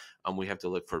statements. We have to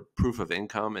look for proof of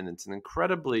income, and it's an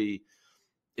incredibly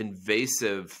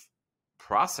invasive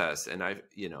process. And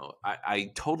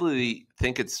I totally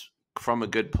think it's from a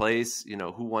good place.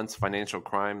 Who wants financial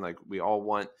crime? Like we all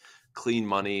want clean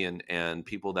money and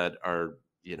people that are,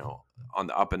 on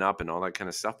the up and up and all that kind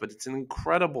of stuff. But it's an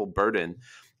incredible burden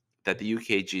that the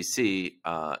UKGC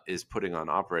is putting on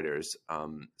operators.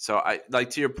 So I like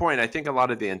to your point, I think a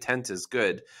lot of the intent is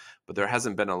good, but there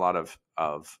hasn't been a lot of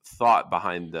thought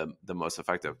behind the most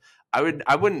effective.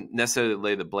 I wouldn't necessarily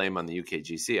lay the blame on the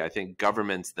UKGC. I think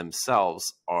governments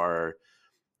themselves are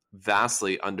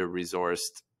vastly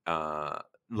under-resourced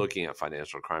looking at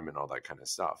financial crime and all that kind of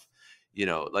stuff.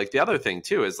 Like the other thing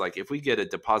too is like if we get a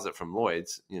deposit from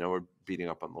Lloyd's, we're beating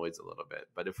up on Lloyd's a little bit,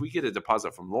 but if we get a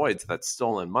deposit from Lloyd's that's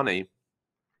stolen money,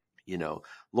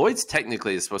 Lloyd's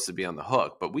technically is supposed to be on the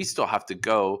hook, but we still have to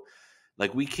go.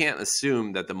 Like we can't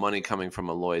assume that the money coming from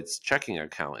a Lloyd's checking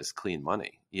account is clean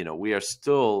money. We are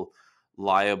still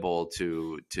liable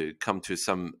to come to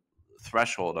some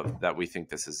threshold of that we think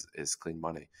this is clean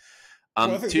money.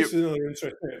 Well, I think this is another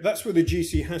interesting. That's where the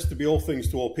GC has to be all things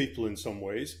to all people in some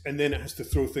ways, and then it has to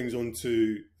throw things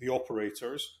onto the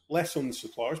operators, less on the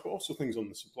suppliers, but also things on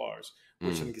the suppliers,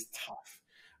 which I think is tough.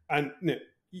 And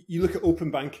you look at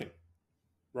open banking,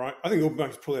 right? I think open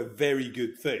banking is probably a very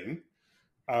good thing.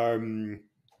 Do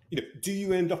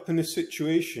you end up in a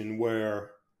situation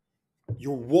where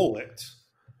your wallet,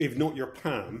 if not your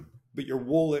PAM, but your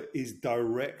wallet is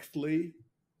directly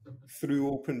through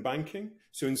open banking?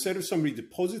 So instead of somebody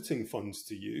depositing funds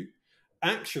to you,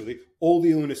 actually all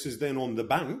the onus is then on the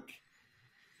bank,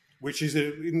 which is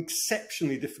an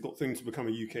exceptionally difficult thing to become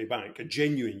a UK bank, a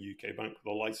genuine UK bank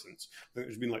with a license. I think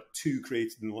there's been like 2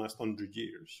 created in the last 100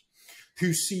 years,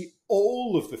 who see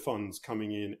all of the funds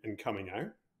coming in and coming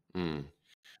out.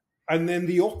 And then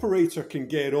the operator can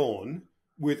get on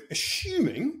with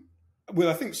assuming, with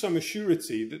I think some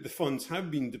assurity, that the funds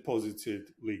have been deposited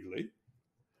legally.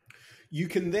 You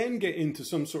can then get into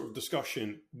some sort of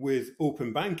discussion with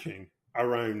open banking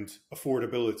around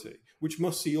affordability, which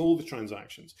must see all the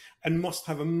transactions and must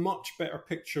have a much better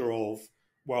picture of,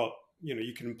 well,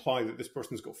 you can imply that this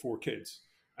person's got 4 kids,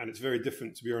 and it's very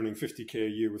different to be earning 50K a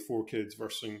year with 4 kids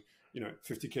versus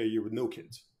 50K a year with no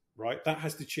kids, right? That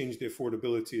has to change the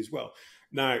affordability as well.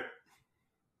 Now,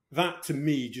 that to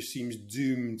me just seems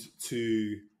doomed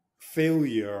to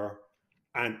failure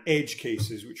and edge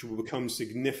cases, which will become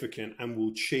significant and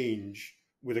will change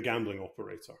with a gambling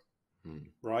operator,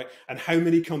 right? And how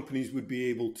many companies would be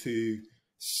able to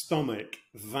stomach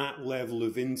that level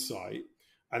of insight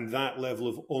and that level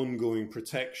of ongoing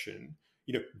protection?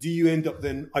 Do you end up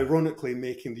then ironically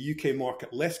making the UK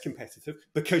market less competitive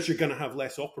because you're going to have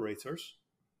less operators?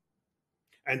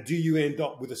 And do you end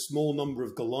up with a small number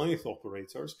of Goliath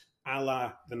operators, a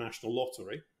la the National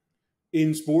Lottery,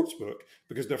 in sportsbook,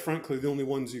 because they're frankly the only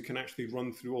ones who can actually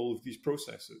run through all of these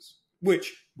processes,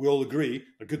 which we all agree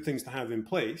are good things to have in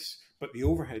place, but the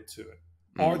overhead to it.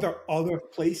 Are there other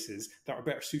places that are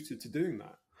better suited to doing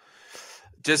that?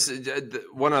 Just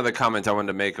one other comment I wanted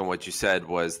to make on what you said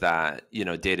was that,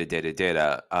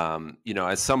 data.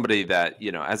 As somebody that,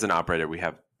 as an operator, we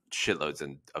have shitloads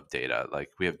of data. Like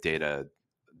we have data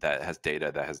that has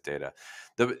data that has data.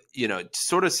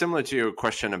 Sort of similar to your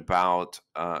question about,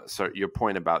 your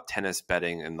point about tennis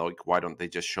betting and like, why don't they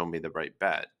just show me the right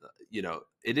bet?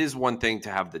 It is one thing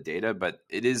to have the data, but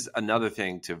it is another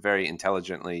thing to very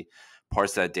intelligently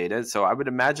parse that data. So I would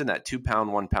imagine that £2,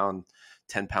 £1,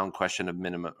 £10 question of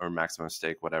minimum or maximum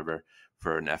stake, whatever,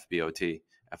 for an FOBT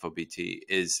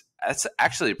that's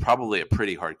actually probably a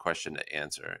pretty hard question to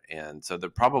answer. And so there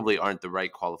probably aren't the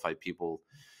right qualified people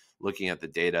looking at the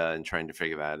data and trying to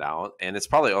figure that out. And it's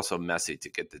probably also messy to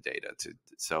get the data to.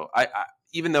 So I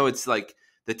even though it's like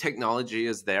the technology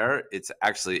is there, it's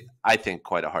actually, I think,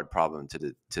 quite a hard problem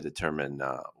to determine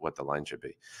what the line should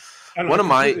be. And I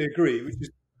completely agree, which is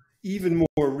even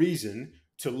more reason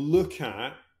to look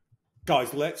at,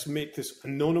 guys, let's make this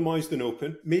anonymized and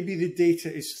open. Maybe the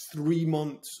data is 3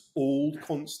 months old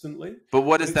constantly. But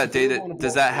what is that data?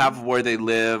 Does that have where they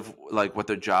live, like what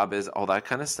their job is, all that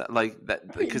kind of stuff? Like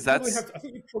that, because that's. I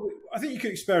think you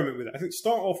could experiment with it. I think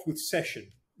start off with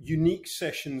unique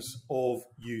sessions of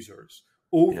users,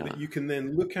 that you can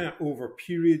then look at over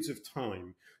periods of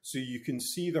time, so you can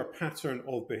see their pattern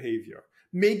of behavior.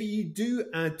 Maybe you do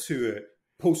add to it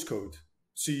postcode,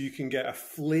 so you can get a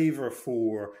flavor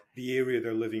for the area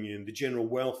they're living in, the general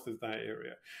wealth of that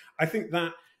area. I think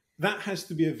that has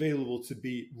to be available to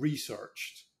be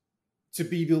researched, to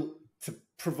be able to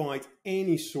provide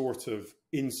any sort of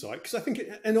insight. Because I think,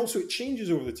 and also it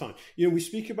changes over the time. We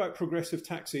speak about progressive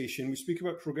taxation, we speak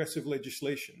about progressive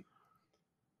legislation.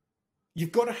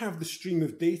 You've got to have the stream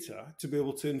of data to be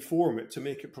able to inform it, to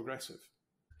make it progressive.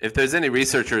 If there's any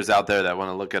researchers out there that want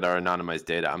to look at our anonymized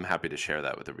data, I'm happy to share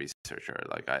that with a researcher.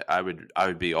 Like I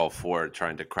would be all for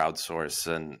trying to crowdsource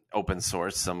and open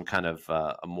source some kind of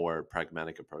a more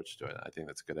pragmatic approach to it. I think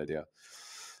that's a good idea.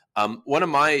 One of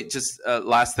my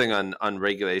last thing on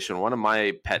regulation, one of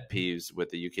my pet peeves with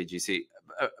the UKGC,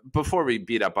 before we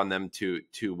beat up on them too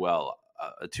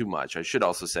much, I should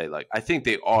also say, like, I think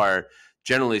they are,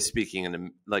 generally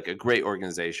speaking, like a great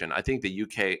organization. I think the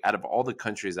UK, out of all the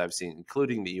countries I've seen,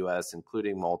 including the US,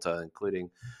 including Malta,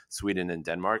 including Sweden and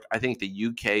Denmark, I think the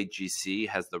UKGC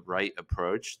has the right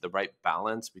approach, the right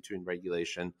balance between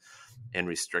regulation and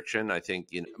restriction. I think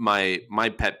my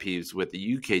pet peeves with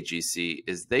the UKGC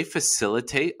is they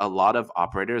facilitate a lot of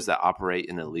operators that operate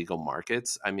in illegal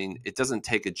markets. I mean, it doesn't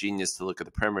take a genius to look at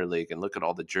the Premier League and look at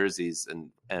all the jerseys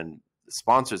and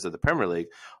sponsors of the Premier League.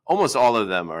 Almost all of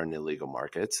them are in illegal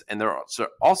markets. And there are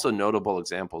also notable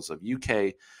examples of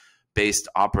UK-based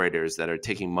operators that are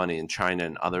taking money in China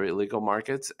and other illegal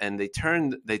markets. And they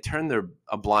turn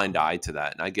a blind eye to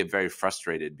that. And I get very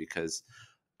frustrated because,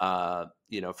 for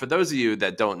those of you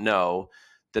that don't know,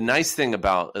 the nice thing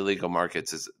about illegal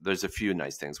markets is there's a few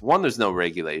nice things. One, there's no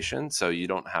regulation, so you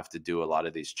don't have to do a lot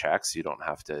of these checks. You don't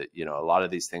have to, a lot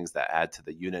of these things that add to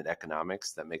the unit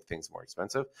economics that make things more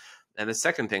expensive. And the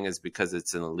second thing is because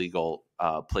it's an illegal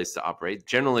place to operate,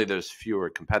 generally there's fewer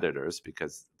competitors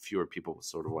because fewer people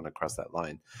sort of want to cross that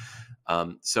line.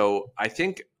 So I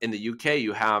think in the UK,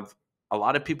 you have a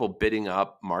lot of people bidding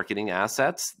up marketing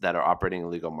assets that are operating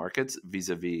illegal markets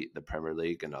vis-a-vis the Premier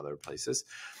League and other places.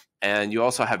 And you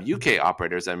also have UK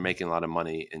operators that are making a lot of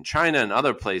money in China and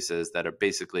other places that are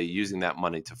basically using that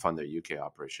money to fund their UK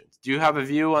operations. Do you have a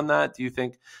view on that? Do you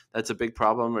think that's a big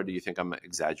problem, or do you think I'm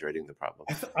exaggerating the problem?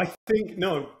 I think,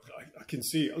 no, I can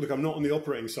see, look, I'm not on the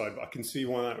operating side, but I can see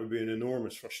why that would be an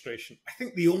enormous frustration. I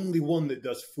think the only one that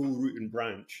does full root and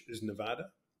branch is Nevada.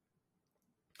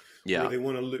 Yeah. Where they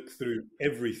want to look through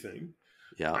everything.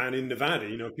 Yeah. And in Nevada,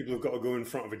 people have got to go in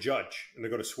front of a judge and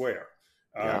they've got to swear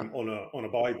Yeah. on a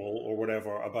Bible or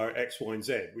whatever about X, Y, and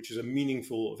Z, which is a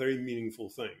very meaningful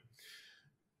thing.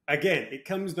 Again, it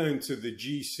comes down to the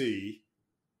GC.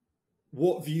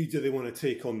 What view do they want to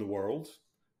take on the world?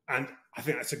 And I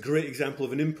think that's a great example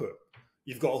of an input.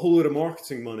 You've got a whole lot of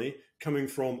marketing money coming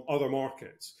from other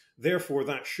markets. Therefore,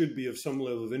 that should be of some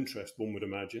level of interest, one would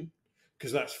imagine,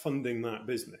 because that's funding that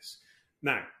business.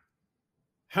 Now,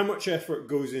 how much effort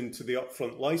goes into the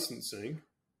upfront licensing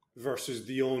versus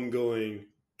the ongoing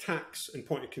tax and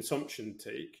point of consumption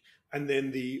take, and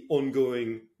then the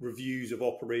ongoing reviews of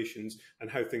operations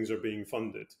and how things are being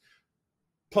funded?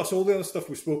 Plus all the other stuff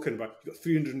we've spoken about. You've got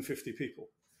 350 people.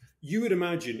 You would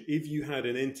imagine if you had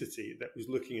an entity that was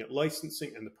looking at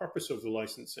licensing and the purpose of the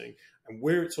licensing and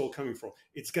where it's all coming from,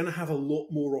 it's going to have a lot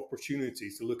more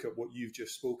opportunities to look at what you've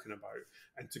just spoken about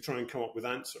and to try and come up with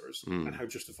answers and how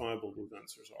justifiable those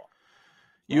answers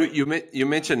are. Right? You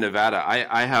mentioned Nevada.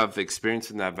 I have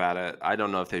experience in Nevada. I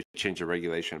don't know if they've changed the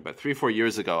regulation, but 3-4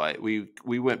 years ago,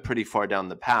 we went pretty far down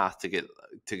the path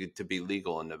to be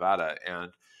legal in Nevada.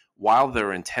 And while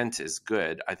their intent is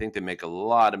good, I think they make a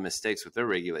lot of mistakes with their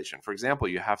regulation. For example,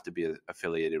 you have to be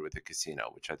affiliated with a casino,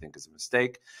 which I think is a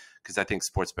mistake, because I think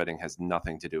sports betting has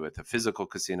nothing to do with a physical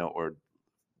casino or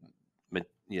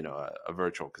a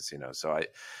virtual casino. So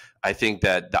I think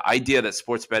that the idea that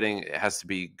sports betting has to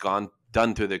be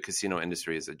done through the casino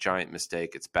industry is a giant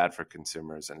mistake. It's bad for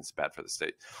consumers and it's bad for the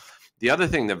state. The other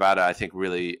thing Nevada, I think,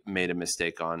 really made a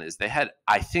mistake on is they had,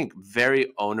 I think,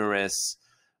 very onerous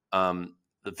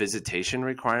the visitation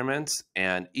requirements,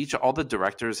 and all the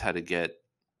directors had to get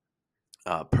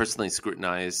personally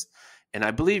scrutinized. And I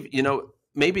believe,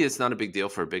 maybe it's not a big deal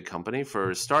for a big company.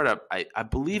 For a startup, I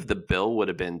believe the bill would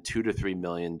have been $2 to $3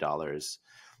 million.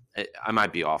 I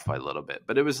might be off by a little bit,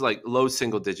 but it was like low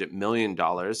single digit $1 million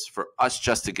for us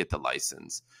just to get the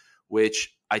license,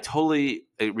 which I totally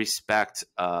respect,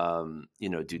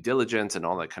 due diligence and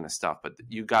all that kind of stuff. But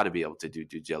you got to be able to do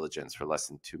due diligence for less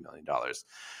than $2 million.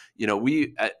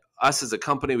 Us as a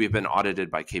company, we've been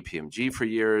audited by KPMG for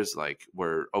years. Like,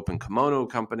 we're open kimono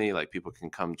company. Like, people can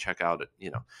come check out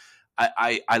it.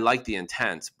 I like the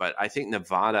intent, but I think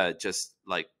Nevada just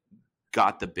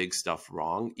got the big stuff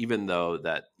wrong, even though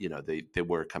that, they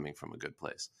were coming from a good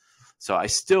place. So I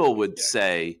still would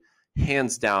say,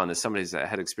 hands down, as somebody that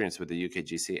had experience with the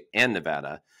UKGC and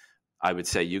Nevada, I would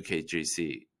say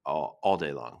UKGC all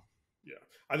day long. Yeah,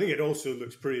 I think it also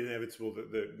looks pretty inevitable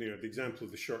that the example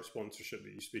of the shirt sponsorship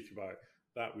that you speak about,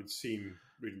 that would seem,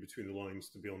 reading between the lines,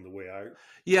 to be on the way out.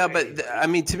 Yeah, but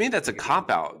to me, that's a cop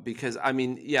out, because I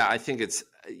think it's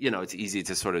it's easy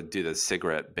to sort of do the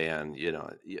cigarette ban.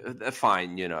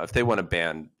 Fine. If they want to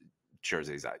ban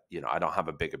jerseys, I don't have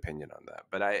a big opinion on that.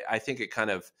 But I think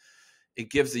it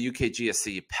gives the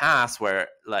UKGSC pass where,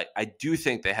 I do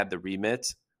think they had the remit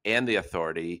and the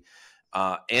authority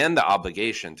and the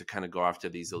obligation to kind of go after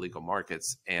these illegal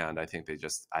markets. And I think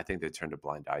they turned a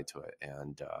blind eye to it.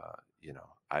 And,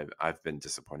 I've been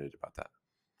disappointed about that.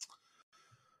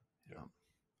 Yeah.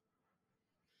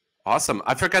 Awesome.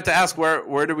 I forgot to ask,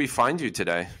 where do we find you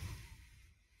today?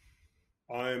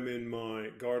 I'm in my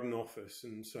garden office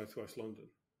in southwest London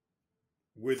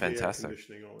with Fantastic. the air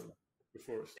conditioning on.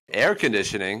 Before air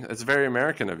conditioning? That's very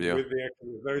American of you. With the air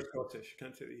conditioning, very Scottish.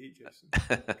 Can't take the heat, Jason.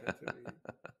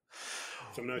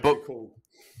 So I'm now too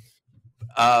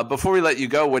cold. Before we let you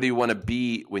go, what do you want to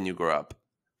be when you grow up?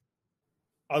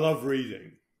 I love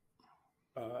reading.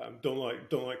 Don't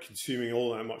like consuming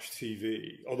all that much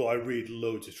TV. Although I read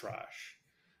loads of trash,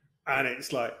 and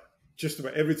it's like just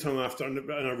about every time after, and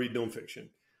I read nonfiction,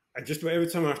 and just about every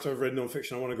time after I've read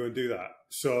nonfiction, I want to go and do that.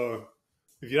 So,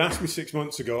 if you'd asked me 6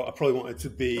 months ago, I probably wanted to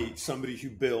be somebody who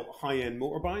built high-end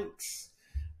motorbikes.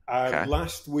 Okay.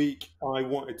 Last week, I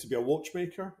wanted to be a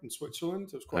watchmaker in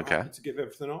Switzerland. I was quite happy to give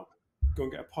everything up, go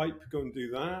and get a pipe, go and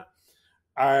do that.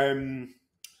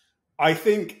 I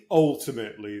think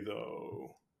ultimately,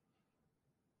 though,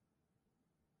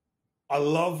 I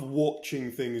love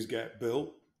watching things get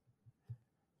built,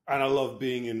 and I love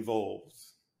being involved.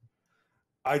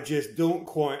 I just don't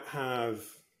quite have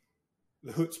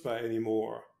the chutzpah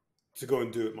anymore to go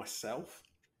and do it myself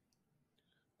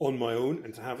on my own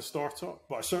and to have a startup.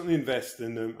 But I certainly invest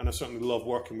in them, and I certainly love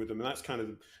working with them. And that's kind of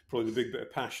probably the big bit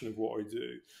of passion of what I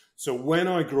do. So when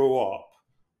I grow up,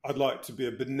 I'd like to be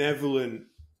a benevolent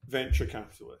venture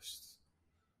capitalist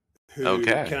who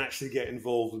can actually get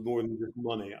involved with more than just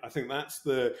money. I think that's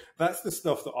the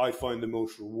stuff that I find the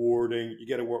most rewarding. You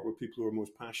get to work with people who are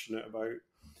most passionate about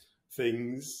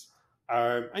things,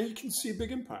 and you can see a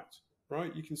big impact.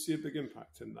 right? You can see a big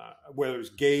impact in that. Whether it's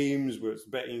games, whether it's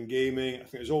betting and gaming, I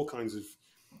think there's all kinds of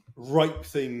ripe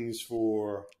things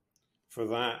for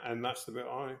that, and that's the bit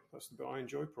I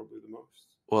enjoy probably the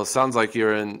most. Well, it sounds like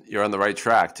you're on the right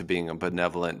track to being a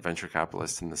benevolent venture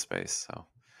capitalist in the space. So,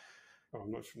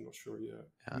 I'm not sure yet.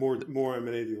 Yeah. More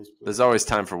M&A deals. Please. There's always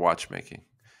time for watchmaking.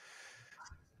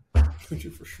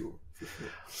 For sure.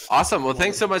 Awesome. Well,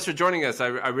 thanks so much for joining us. I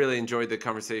really enjoyed the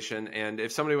conversation. And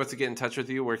if somebody wants to get in touch with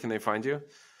you, where can they find you?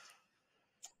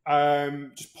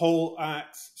 Just Paul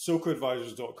at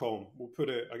sokoadvisors.com. We'll put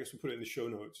it in the show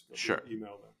notes. Sure.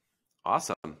 Email them.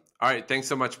 Awesome. All right. Thanks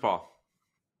so much, Paul.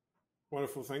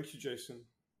 Wonderful. Thank you, Jason.